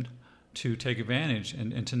temptation to take advantage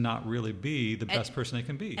and to not really be the best person they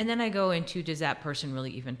can be. And then I go into, does that person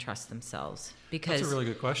really even trust themselves? Because that's a really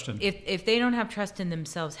good question. If they don't have trust in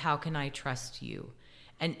themselves, how can I trust you?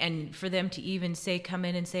 And for them to even come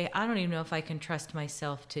in and say, I don't even know if I can trust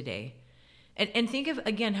myself today. And think of,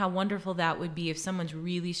 again, how wonderful that would be if someone's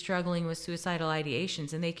really struggling with suicidal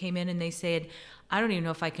ideations and they came in and they said, I don't even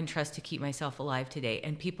know if I can trust to keep myself alive today.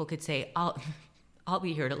 And people could say, I'll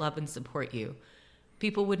be here to love and support you.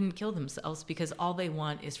 People wouldn't kill themselves because all they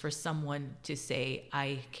want is for someone to say,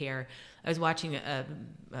 I care. I was watching a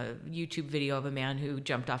YouTube video of a man who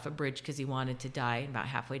jumped off a bridge because he wanted to die. And about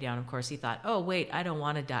halfway down, of course, he thought, oh, wait, I don't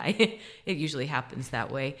want to die. It usually happens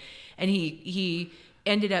that way. And he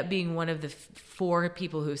ended up being one of the 4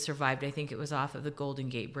 people who survived. I think it was off of the Golden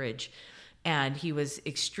Gate Bridge. And he was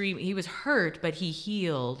hurt, but he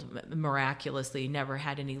healed miraculously, never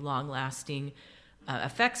had any long-lasting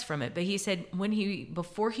effects from it. But he said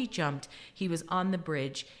before he jumped, he was on the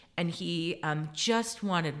bridge and he just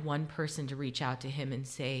wanted one person to reach out to him and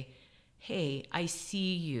say, hey, I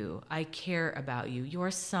see you. I care about you.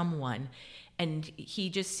 You're someone. And he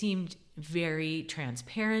just seemed very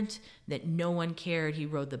transparent, that no one cared. He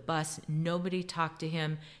rode the bus. Nobody talked to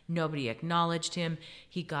him. Nobody acknowledged him.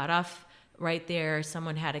 He got off right there.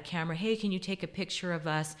 Someone had a camera. Hey, can you take a picture of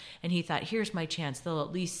us? And he thought, here's my chance. They'll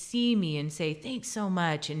at least see me and say, thanks so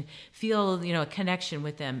much, and feel, a connection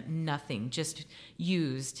with them. Nothing, just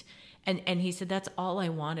used. And he said, that's all I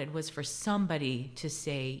wanted, was for somebody to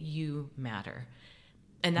say, you matter.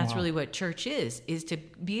 And that's really what church is to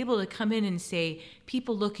be able to come in and say,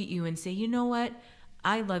 people look at you and say, you know what?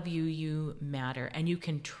 I love you, you matter. And you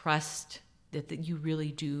can trust that you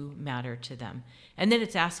really do matter to them. And then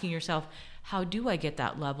it's asking yourself, how do I get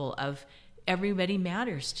that level of everybody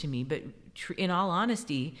matters to me? But in all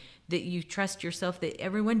honesty, that you trust yourself that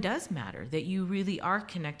everyone does matter, that you really are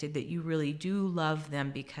connected, that you really do love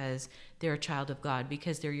them because they're a child of God,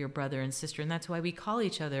 because they're your brother and sister. And that's why we call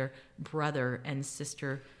each other brother and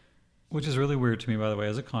sister. Which is really weird to me, by the way,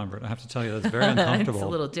 as a convert. I have to tell you, that's very uncomfortable. It's a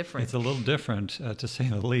little different. It's a little different, to say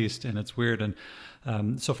the least, and it's weird.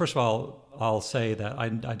 And so first of all, I'll say that I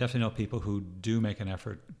definitely know people who do make an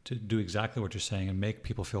effort to do exactly what you're saying and make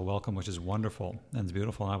people feel welcome, which is wonderful and it's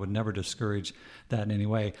beautiful. And I would never discourage that in any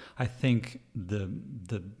way. I think the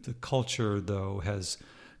culture, though, has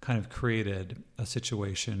kind of created a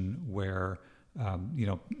situation where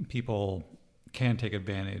people can take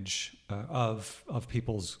advantage of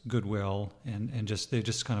people's goodwill and they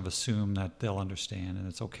just kind of assume that they'll understand and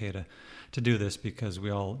it's okay to do this because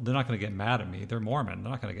they're not going to get mad at me. They're Mormon.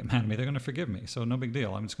 They're not going to get mad at me. They're going to forgive me. So no big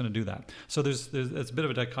deal. I'm just going to do that. So it's a bit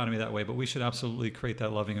of a dichotomy that way, but we should absolutely create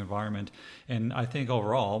that loving environment. And I think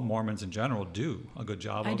overall, Mormons in general do a good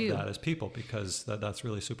job of that as people because that's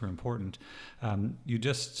really super important. What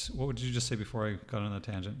would you just say before I got on the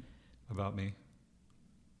tangent about me?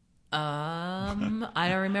 I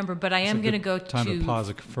don't remember, but I am going to go to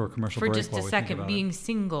pause for a commercial break for just a second. Being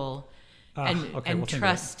single and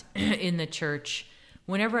trust in the church.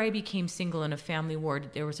 Whenever I became single in a family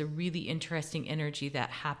ward, there was a really interesting energy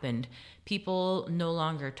that happened. People no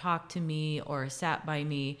longer talked to me or sat by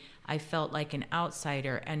me. I felt like an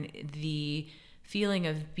outsider, and the feeling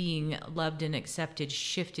of being loved and accepted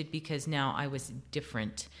shifted because now I was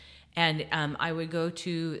different. And I would go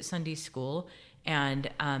to Sunday school and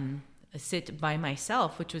sit by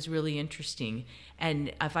myself, which was really interesting.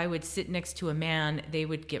 And if I would sit next to a man, they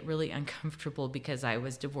would get really uncomfortable because I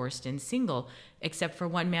was divorced and single, except for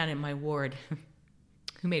one man in my ward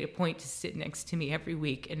who made a point to sit next to me every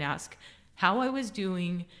week and ask how I was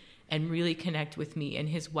doing and really connect with me. And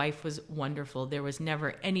his wife was wonderful. There was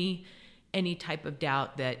never any type of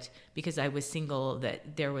doubt that because I was single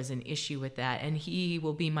that there was an issue with that. And he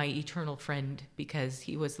will be my eternal friend because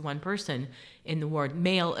he was the one person in the ward,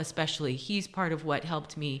 male especially. He's part of what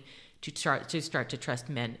helped me to start to trust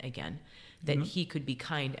men again, that he could be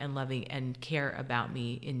kind and loving and care about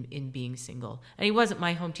me in being single. And he wasn't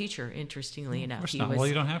my home teacher, interestingly enough. He was, well,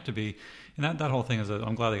 you don't have to be. And that whole thing is,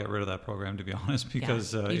 I'm glad they got rid of that program, to be honest,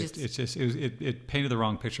 because it painted the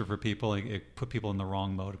wrong picture for people. It put people in the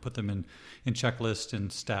wrong mode. It put them in checklist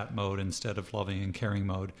and stat mode instead of loving and caring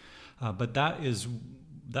mode. But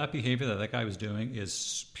that behavior that guy was doing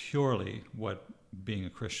is purely what being a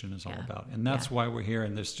Christian is all about. And that's why we're here.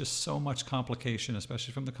 And there's just so much complication,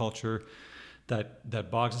 especially from the culture,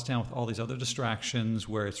 that bogs us down with all these other distractions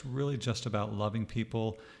where it's really just about loving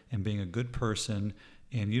people and being a good person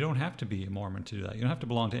And you don't have to be a Mormon to do that. You don't have to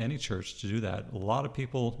belong to any church to do that. A lot of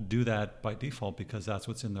people do that by default because that's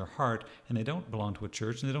what's in their heart, and they don't belong to a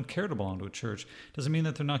church, and they don't care to belong to a church. Doesn't mean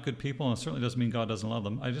that they're not good people, and it certainly doesn't mean God doesn't love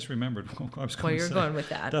them. I just remembered I was going to say. Going with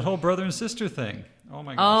that. That whole brother and sister thing. Oh,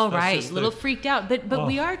 my gosh. Oh, right. A little freaked out. But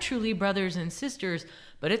we are truly brothers and sisters,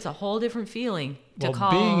 but it's a whole different feeling to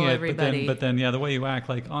call everybody. But then, the way you act,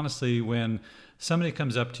 like, honestly, when somebody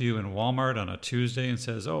comes up to you in Walmart on a Tuesday and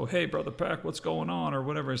says, "Oh, hey, Brother Peck, what's going on?" or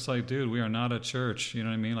whatever. It's like, dude, we are not a church. You know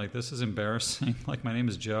what I mean? Like, this is embarrassing. Like, my name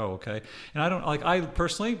is Joe, okay? And I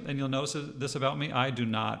personally, and you'll notice this about me, I do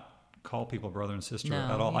not call people brother and sister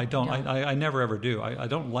at all. I don't. I never ever do. I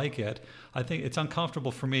don't like it. I think it's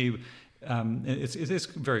uncomfortable for me. It is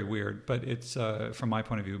very weird, but it's from my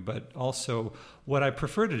point of view. But also, what I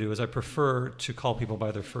prefer to do is I prefer to call people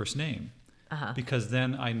by their first name. Because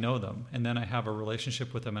then I know them, and then I have a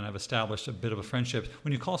relationship with them, and I've established a bit of a friendship.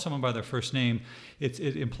 When you call someone by their first name, it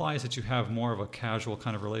implies that you have more of a casual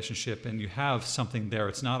kind of relationship, and you have something there.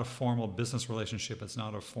 It's not a formal business relationship. It's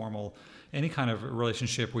not a formal any kind of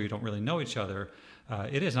relationship where you don't really know each other.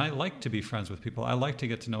 It is, and I like to be friends with people. I like to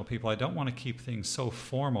get to know people. I don't want to keep things so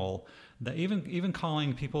formal that even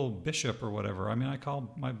calling people bishop or whatever. I mean, I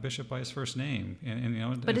call my bishop by his first name,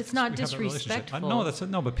 and But it's not disrespectful.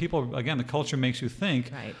 No, but people, again, the culture makes you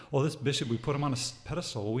think, right. Well, this bishop, we put him on a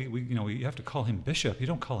pedestal. You have to call him bishop. You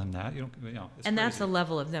don't call him that. It's and crazy. That's the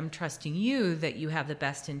level of them trusting you that you have the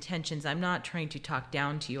best intentions. I'm not trying to talk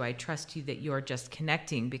down to you. I trust you that you're just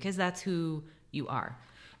connecting because that's who you are.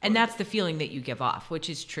 And that's the feeling that you give off, which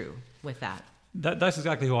is true with that. That's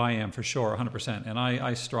exactly who I am, for sure, 100%. And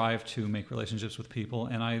I strive to make relationships with people,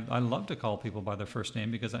 and I love to call people by their first name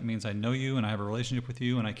because that means I know you and I have a relationship with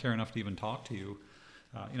you and I care enough to even talk to you,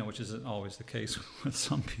 which isn't always the case with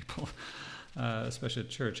some people, especially at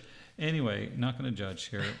church. Anyway, not going to judge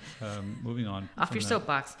here. Moving on. Off your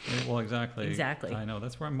soapbox. Well, exactly. Exactly. I know.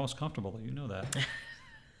 That's where I'm most comfortable. You know that.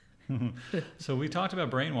 So we talked about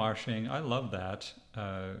brainwashing. I love that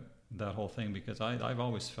whole thing because I've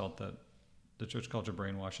always felt that the church culture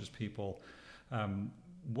brainwashes people.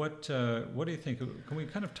 What do you think? Can we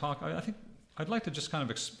kind of talk? I think I'd like to just kind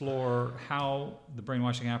of explore how the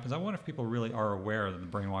brainwashing happens. I wonder if people really are aware that the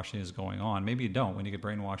brainwashing is going on. Maybe you don't. When you get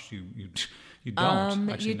brainwashed, you don't actually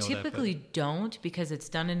know that. You typically don't because it's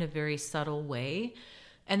done in a very subtle way.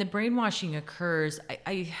 And the brainwashing occurs.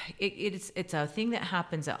 It's a thing that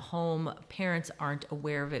happens at home. Parents aren't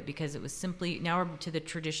aware of it because it was simply, now we're to the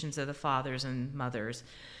traditions of the fathers and mothers.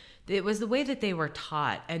 It was the way that they were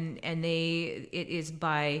taught, and it is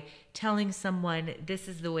by telling someone this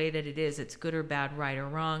is the way that it is. It's good or bad, right or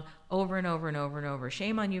wrong, over and over and over and over.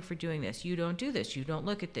 Shame on you for doing this. You don't do this. You don't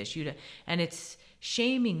look at this. And it's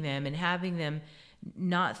shaming them and having them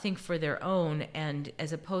not think for their own, and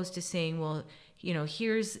as opposed to saying, well,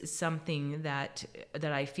 here's something that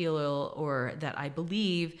I feel or that I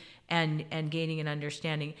believe, and gaining an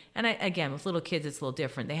understanding. And again, with little kids, it's a little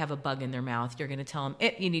different. They have a bug in their mouth. You're going to tell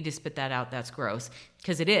them, you need to spit that out. That's gross.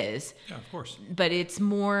 Because it is. Yeah, of course. But it's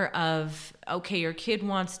more of, okay, your kid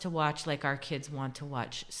wants to watch, like our kids want to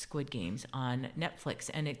watch Squid Games on Netflix.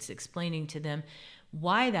 And it's explaining to them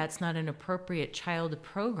why that's not an appropriate child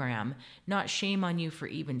program. Not shame on you for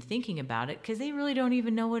even thinking about it, because they really don't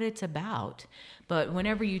even know what it's about. But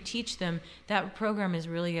whenever you teach them, that program is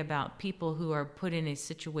really about people who are put in a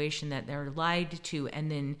situation that they're lied to and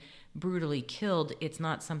then brutally killed. It's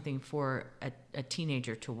not something for a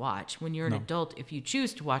teenager to watch. When you're an adult, if you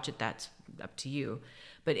choose to watch it, that's up to you.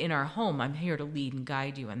 But in our home, I'm here to lead and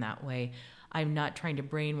guide you in that way. I'm not trying to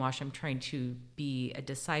brainwash. I'm trying to be a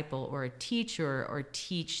disciple or a teacher or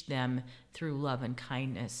teach them through love and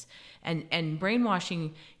kindness. And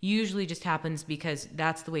brainwashing usually just happens because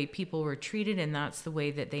that's the way people were treated and that's the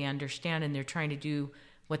way that they understand, and they're trying to do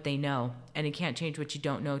what they know. And you can't change what you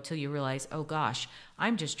don't know till you realize, oh gosh,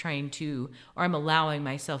 I'm just trying to, or I'm allowing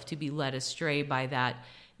myself to be led astray by that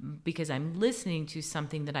because I'm listening to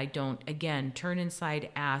something that I don't. Again, turn inside,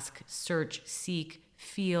 ask, search, seek,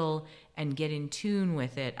 feel, and get in tune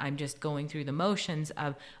with it. I'm just going through the motions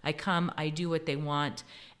of I come, I do what they want,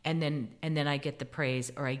 and then I get the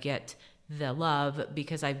praise or I get the love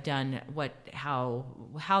because I've done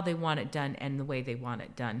how they want it done and the way they want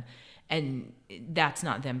it done. And that's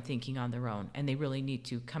not them thinking on their own. And they really need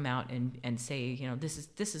to come out and say,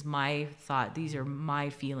 this is my thought, these are my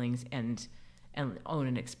feelings, and own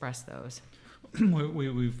and express those.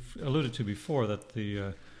 We've alluded to before that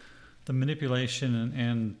the manipulation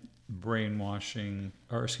and brainwashing,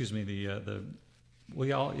 or excuse me, the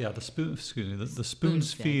spoon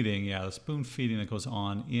feeding that goes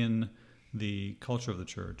on in the culture of the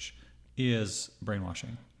church is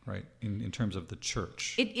brainwashing. right, in terms of the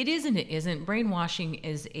church. It is and it isn't. Brainwashing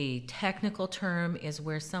is a technical term, is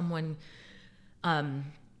where someone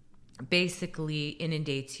basically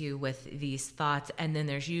inundates you with these thoughts, and then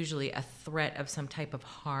there's usually a threat of some type of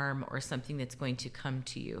harm or something that's going to come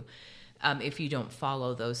to you if you don't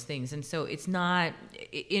follow those things. And so it's not,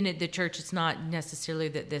 the church, it's not necessarily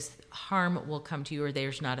that this harm will come to you or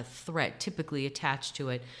there's not a threat typically attached to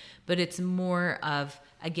it, but it's more of,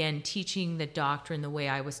 again, teaching the doctrine the way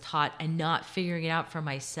I was taught and not figuring it out for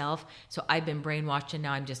myself. So I've been brainwashed, and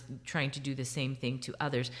now I'm just trying to do the same thing to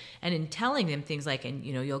others. And in telling them things like, and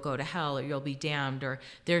you'll go to hell, or you'll be damned, or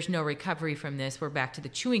there's no recovery from this. We're back to the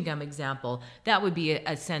chewing gum example. That would be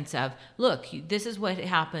a sense of, look, this is what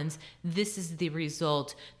happens. This is the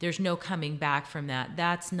result. There's no coming back from that.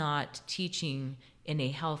 That's not teaching in a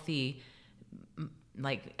healthy,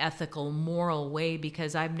 like ethical, moral way,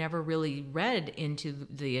 because I've never really read into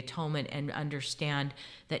the atonement and understand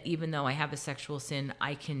that even though I have a sexual sin,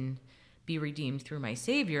 I can be redeemed through my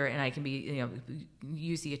Savior, and I can be,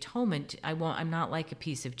 use the atonement. I'm not like a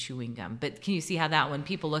piece of chewing gum. But can you see how that when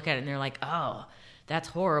people look at it and they're like, oh, that's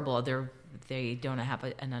horrible, they don't have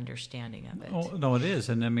an understanding of it. Oh, no, it is.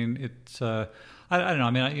 And I mean, it's, I don't know.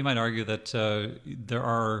 I mean, you might argue that there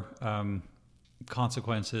are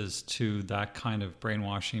consequences to that kind of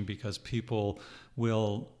brainwashing, because people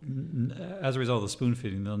will, as a result of the spoon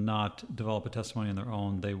feeding, they'll not develop a testimony on their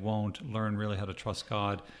own. They won't learn really how to trust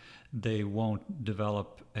God. They won't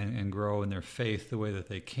develop and grow in their faith the way that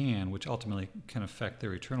they can, which ultimately can affect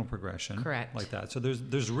their eternal progression. Correct. Like that. So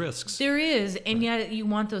there's risks. There is, and yet you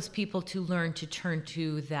want those people to learn to turn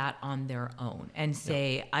to that on their own and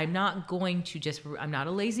say, I'm not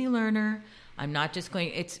a lazy learner. I'm not just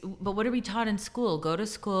going, but what are we taught in school? Go to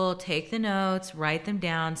school, take the notes, write them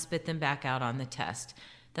down, spit them back out on the test.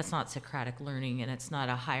 That's not Socratic learning, and it's not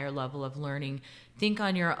a higher level of learning. Think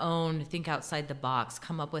on your own, think outside the box,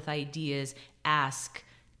 come up with ideas, ask,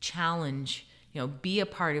 challenge, be a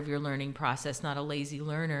part of your learning process, not a lazy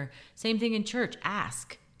learner. Same thing in church,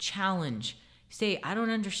 ask, challenge. Say, I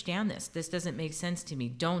don't understand this. This doesn't make sense to me.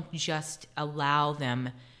 Don't just allow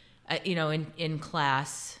them, in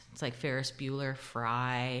class. It's like Ferris Bueller,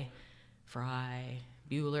 Fry, Bueller.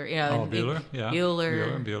 Bueller, yeah.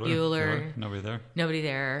 Bueller. Nobody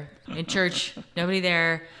there. In church, nobody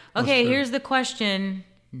there. Okay, here's the question.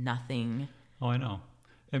 Nothing. Oh, I know.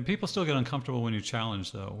 And people still get uncomfortable when you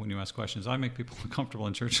challenge, though, when you ask questions. I make people uncomfortable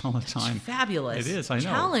in church all the time. It's fabulous. It is, I know.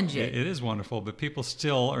 Challenge it. It is wonderful, but people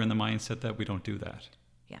still are in the mindset that we don't do that.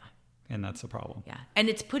 Yeah. And that's the problem. Yeah. And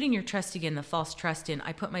it's putting your trust again, the false trust in,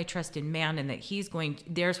 I put my trust in man, and that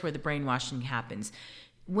there's where the brainwashing happens.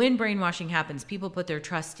 When brainwashing happens, people put their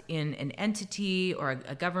trust in an entity or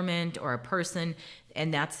a government or a person,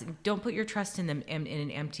 and don't put your trust in them in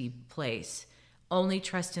an empty place. Only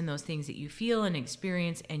trust in those things that you feel and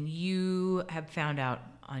experience and you have found out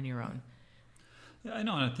on your own. Yeah, I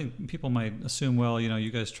know, and I think people might assume, well,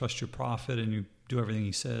 you guys trust your prophet and you do everything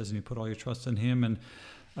he says and you put all your trust in him. And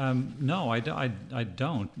no, I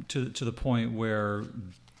don't, to the point where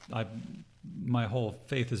my whole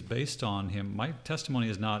faith is based on him. My testimony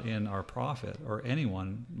is not in our prophet or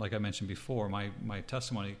anyone, like I mentioned before. My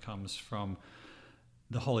testimony comes from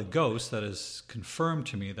the Holy Ghost that has confirmed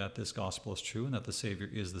to me that this gospel is true and that the Savior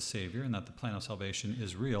is the Savior and that the plan of salvation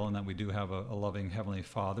is real and that we do have a loving Heavenly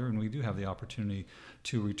Father and we do have the opportunity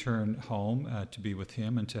to return home to be with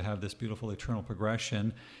Him and to have this beautiful eternal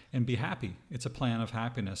progression and be happy. It's a plan of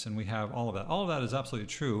happiness, and we have all of that. All of that is absolutely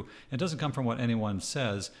true. It doesn't come from what anyone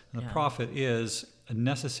says. And the prophet is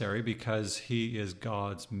necessary because he is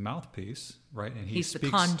God's mouthpiece, right? And he's the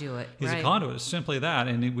conduit. He's a conduit. It's simply that.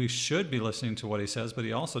 And we should be listening to what he says, but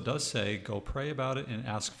he also does say, go pray about it and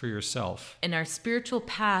ask for yourself. In our spiritual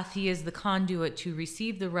path, he is the conduit to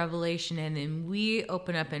receive the revelation, and then we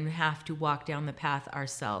open up and have to walk down the path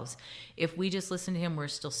ourselves. If we just listen to him, we're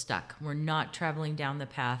still stuck. We're not traveling down the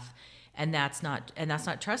path, and that's not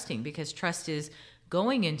trusting, because trust is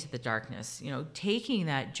going into the darkness, taking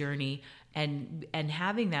that journey and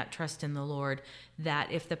having that trust in the Lord, that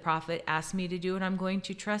if the prophet asks me to do it, I'm going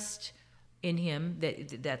to trust in him,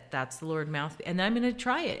 that's the Lord mouth, and I'm going to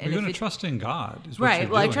try it. And you're going to trust in God, is what right.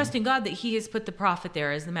 You're well, doing. I trust in God that he has put the prophet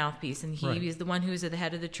there as the mouthpiece, and he is the one who is at the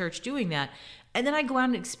head of the church doing that. And then I go out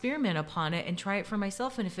and experiment upon it and try it for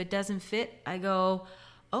myself, and if it doesn't fit, I go,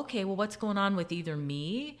 okay, well, what's going on with either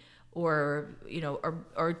me or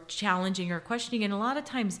or challenging or questioning? And a lot of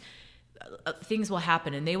times things will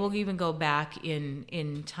happen, and they will even go back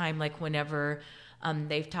in time, like whenever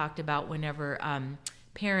they've talked about whenever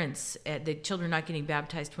parents, the children not getting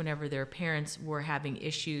baptized, whenever their parents were having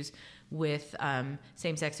issues with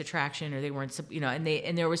same-sex attraction, or they weren't,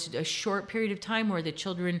 and there was a short period of time where the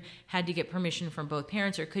children had to get permission from both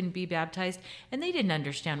parents or couldn't be baptized, and they didn't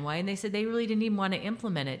understand why, and they said they really didn't even want to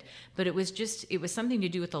implement it, but it was something to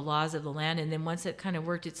do with the laws of the land, and then once it kind of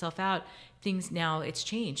worked itself out, it's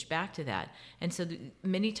changed back to that. And so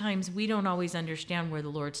many times we don't always understand where the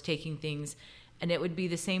Lord's taking things. And it would be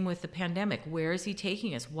the same with the pandemic. Where is he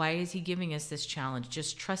taking us? Why is he giving us this challenge?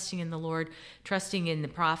 Just trusting in the Lord, trusting in the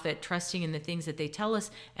prophet, trusting in the things that they tell us,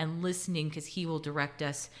 and listening, because he will direct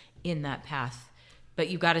us in that path. But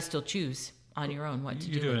you've got to still choose on your own what to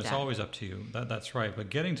do with that. It's always up to you. That's right. But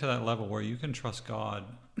getting to that level where you can trust God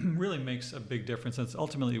really makes a big difference. That's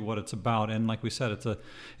ultimately what it's about. And like we said,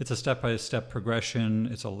 it's a step-by-step progression.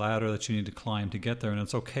 It's a ladder that you need to climb to get there. And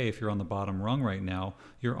it's okay if you're on the bottom rung right now.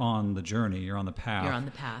 You're on the journey. You're on the path. You're on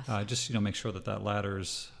the path. Just make sure that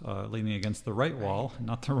ladder's leaning against the right wall,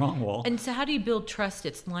 not the wrong wall. And so how do you build trust?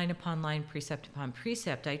 It's line upon line, precept upon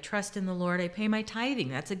precept. I trust in the Lord. I pay my tithing.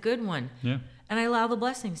 That's a good one. Yeah. And I allow the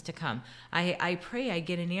blessings to come. I pray, I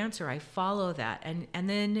get an answer, I follow that, and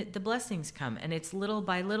then the blessings come, and it's little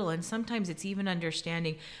by little, and sometimes it's even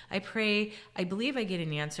understanding. I pray, I believe I get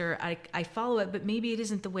an answer, I follow it, but maybe it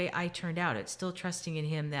isn't the way I turned out. It's still trusting in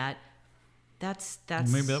him that's well,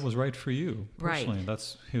 maybe that was right for you personally. Right.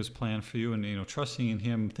 That's his plan for you, and trusting in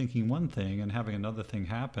him, thinking one thing and having another thing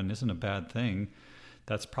happen isn't a bad thing.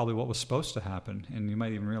 That's probably what was supposed to happen, and you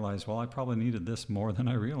might even realize, well, I probably needed this more than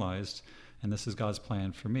I realized. And this is God's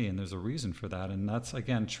plan for me, and there's a reason for that. And that's,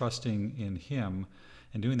 again, trusting in him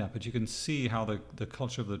and doing that. But you can see how the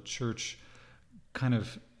culture of the church kind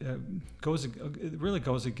of really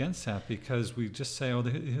goes against that, because we just say, oh,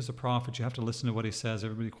 here's a prophet. You have to listen to what he says.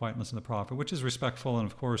 Everybody quiet and listen to the prophet, which is respectful.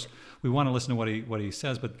 And, of course, we want to listen to what he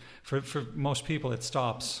says. But for most people, it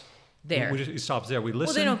stops there. It stops there. We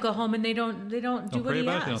listen. Well, they don't go home and they don't do what he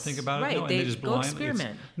asks. They don't think about it. Right. No, and they just go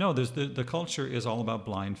experiment. The culture is all about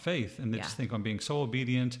blind faith, and they just think I'm being so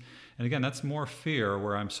obedient. And again, that's more fear,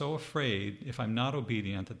 where I'm so afraid if I'm not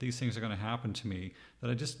obedient that these things are going to happen to me, that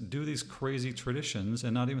I just do these crazy traditions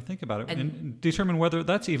and not even think about it and determine whether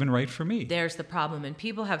that's even right for me. There's the problem. And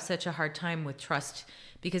people have such a hard time with trust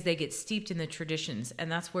because they get steeped in the traditions.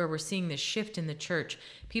 And that's where we're seeing this shift in the church.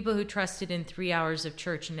 People who trusted in 3 hours of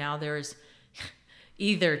church, and now there's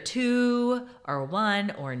either 2 or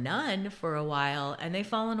 1 or none for a while, and they've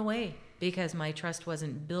fallen away because my trust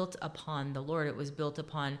wasn't built upon the Lord. It was built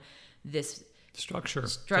upon this structure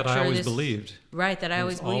that I always believed. Right, that I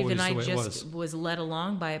always believed, and I just was led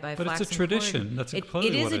along by but flax it's a tradition. That's it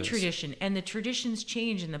is a tradition, and the traditions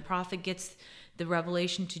change, and the prophet gets the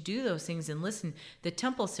revelation to do those things. And listen, the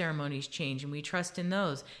temple ceremonies change, and we trust in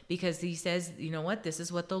those because he says, you know what, this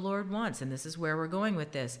is what the Lord wants, and this is where we're going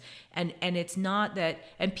with this. And it's not that,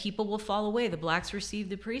 and people will fall away. The blacks received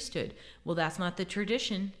the priesthood. Well, that's not the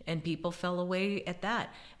tradition, and people fell away at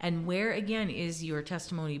that. And where, again, is your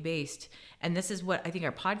testimony based? And this is what I think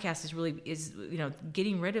our podcast is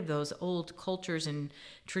getting rid of those old cultures and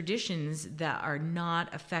traditions that are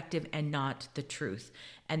not effective and not the truth.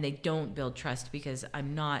 And they don't build trust because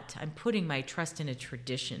I'm putting my trust in a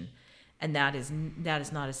tradition. And that is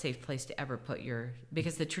not a safe place to ever put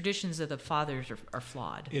because the traditions of the fathers are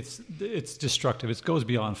flawed. It's destructive. It goes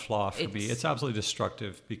beyond flaw for me. It's absolutely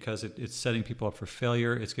destructive because it's setting people up for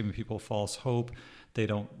failure. It's giving people false hope. They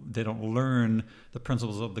don't learn the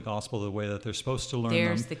principles of the gospel the way that they're supposed to learn them.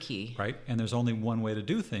 There's the key. Right? And there's only one way to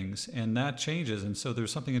do things, and that changes. And so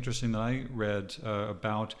there's something interesting that I read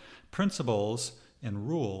about principles and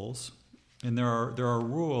rules. And there are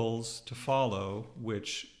rules to follow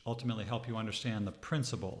which ultimately help you understand the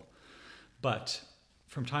principle. But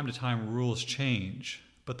from time to time, rules change,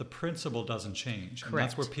 but the principle doesn't change. Correct. And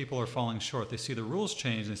that's where people are falling short. They see the rules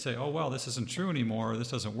change and they say, oh, well, this isn't true anymore, or this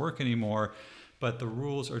doesn't work anymore. But the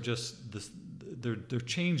rules are just this, they're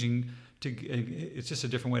changing. It's just a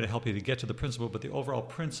different way to help you to get to the principle. But the overall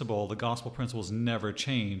principle, the gospel principles, never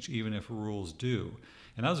change, even if rules do.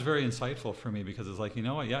 And that was very insightful for me because it's like, you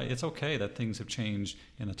know what, yeah, it's okay that things have changed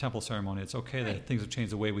in the temple ceremony. It's okay that things have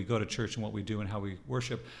changed the way we go to church and what we do and how we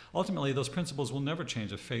worship. Ultimately, those principles will never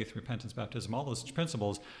change. Of faith, repentance, baptism, all those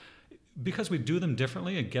principles. Because we do them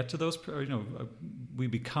differently and get to those, we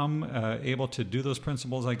become able to do those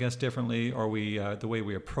principles, I guess, differently, or the way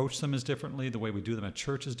we approach them is differently, the way we do them at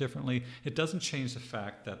church is differently. It doesn't change the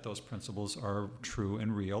fact that those principles are true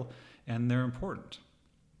and real, and they're important.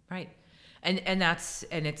 Right. And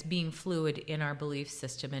it's being fluid in our belief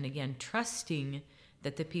system. And again, trusting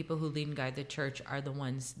that the people who lead and guide the church are the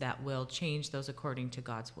ones that will change those according to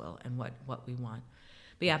God's will and what we want.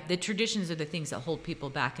 But yeah, the traditions are the things that hold people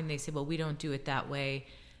back, and they say, well, we don't do it that way.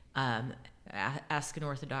 ask an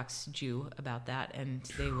Orthodox Jew about that, and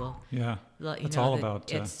they will. Yeah, it's all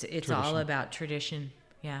about it's tradition. all about tradition.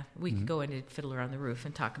 Yeah, we could go into Fiddler on the Roof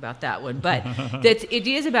and talk about that one, but it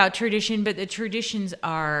is about tradition. But the traditions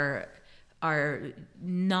are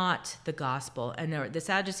not the gospel, and the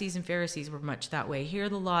Sadducees and Pharisees were much that way. Here are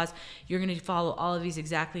the laws. You're going to follow all of these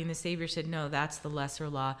exactly, and the Savior said, "No, that's the lesser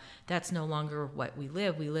law. That's no longer what we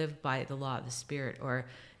live. We live by the law of the Spirit."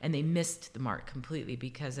 And they missed the mark completely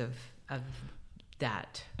because of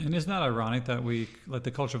that. And isn't that ironic that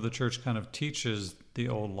the culture of the church kind of teaches the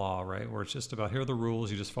old law, right? Where it's just about, here are the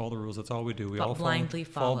rules, you just follow the rules, that's all we do. We all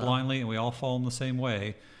fall blindly, and we all fall in the same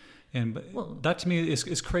way. And that to me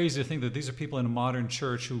is crazy to think that these are people in a modern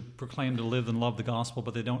church who proclaim to live and love the gospel,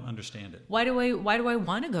 but they don't understand it. Why do I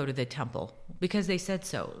want to go to the temple? Because they said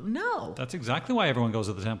so. No. That's exactly why everyone goes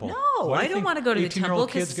to the temple. No, I don't want to go to the temple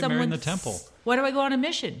because kids get married in the temple. Why do I go on a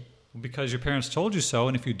mission? Because your parents told you so,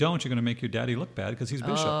 and if you don't, you're going to make your daddy look bad because he's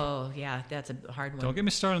bishop. Oh, yeah, that's a hard one. Don't get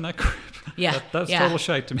me started on that crap. Yeah, that's total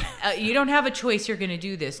shite to me. You don't have a choice. You're going to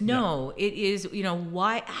do this. No, It is.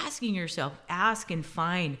 Why? Asking yourself, ask and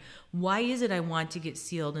find. Why is it I want to get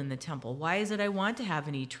sealed in the temple? Why is it I want to have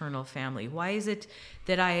an eternal family? Why is it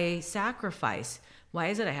that I sacrifice? Why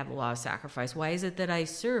is it I have the law of sacrifice? Why is it that I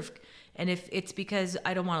serve? And if it's because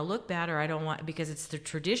I don't want to look bad, or I don't want, because it's the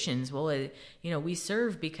traditions, well, we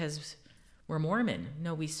serve because we're Mormon.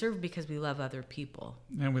 No, we serve because we love other people.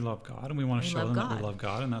 And we love God, and we want to show them that we love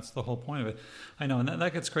God, and that's the whole point of it. I know, and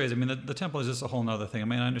that gets crazy. I mean, the temple is just a whole other thing. I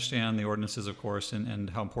mean, I understand the ordinances, of course, and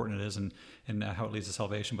how important it is, and how it leads to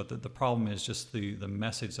salvation, but the problem is just the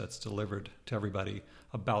message that's delivered to everybody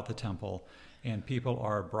about the temple. And people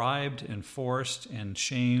are bribed and forced and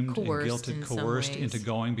shamed and guilted, coerced into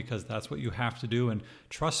going because that's what you have to do. And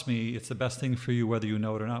trust me, it's the best thing for you whether you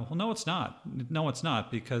know it or not. Well, no, it's not. No, it's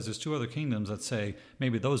not, because there's two other kingdoms that say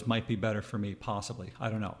maybe those might be better for me, possibly.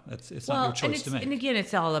 I don't know. It's not your choice to make. And again,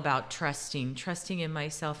 it's all about trusting in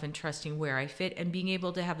myself and trusting where I fit, and being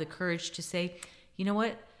able to have the courage to say, you know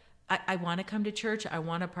what? I want to come to church. I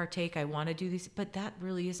want to partake. I want to do these, but that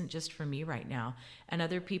really isn't just for me right now. And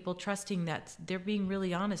other people trusting that they're being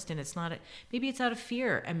really honest, and it's not. Maybe it's out of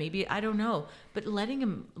fear, and maybe I don't know. But letting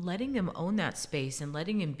them own that space and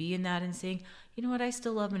letting them be in that, and saying, you know what, I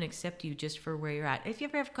still love and accept you just for where you're at. If you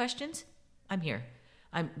ever have questions, I'm here.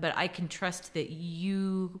 But I can trust that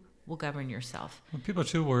you will govern yourself. When people are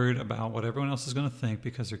too worried about what everyone else is going to think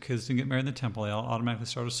because their kids didn't get married in the temple, they all automatically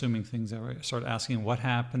start assuming things. They start asking what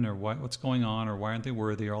happened, or what's going on, or why aren't they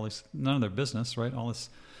worthy, or all this, none of their business, right? All this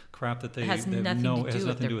crap that it has nothing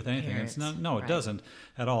to do with anything. Parents. It doesn't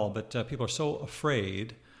at all. But people are so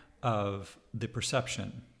afraid of the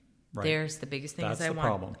perception. Right. There's the biggest thing. That's the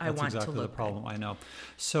problem. That's exactly the problem. I know.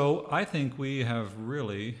 So I think we have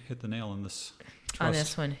really hit the nail on this. Trust. On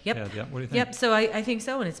this one. Yep. Yeah. What do you think? Yep. So I think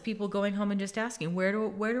so. And it's people going home and just asking, where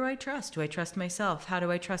do I trust? Do I trust myself? How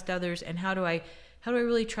do I trust others? And how do I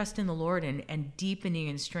really trust in the Lord, and deepening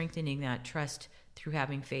and strengthening that trust through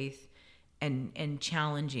having faith and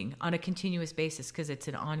challenging on a continuous basis, because it's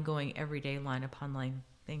an ongoing, everyday, line upon line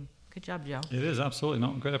thing. Good job, Joe. It is, absolutely.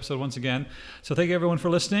 No, great episode once again. So thank you, everyone, for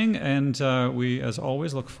listening. And we, as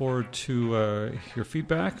always, look forward to your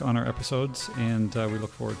feedback on our episodes. And we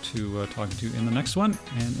look forward to talking to you in the next one.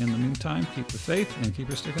 And in the meantime, keep the faith and keep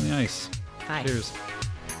your stick on the ice. Bye. Cheers.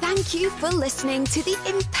 Thank you for listening to the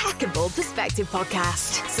Impeccable Perspective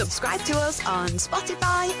Podcast. Subscribe to us on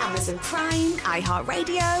Spotify, Amazon Prime,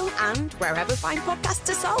 iHeartRadio, and wherever fine podcasts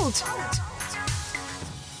are sold.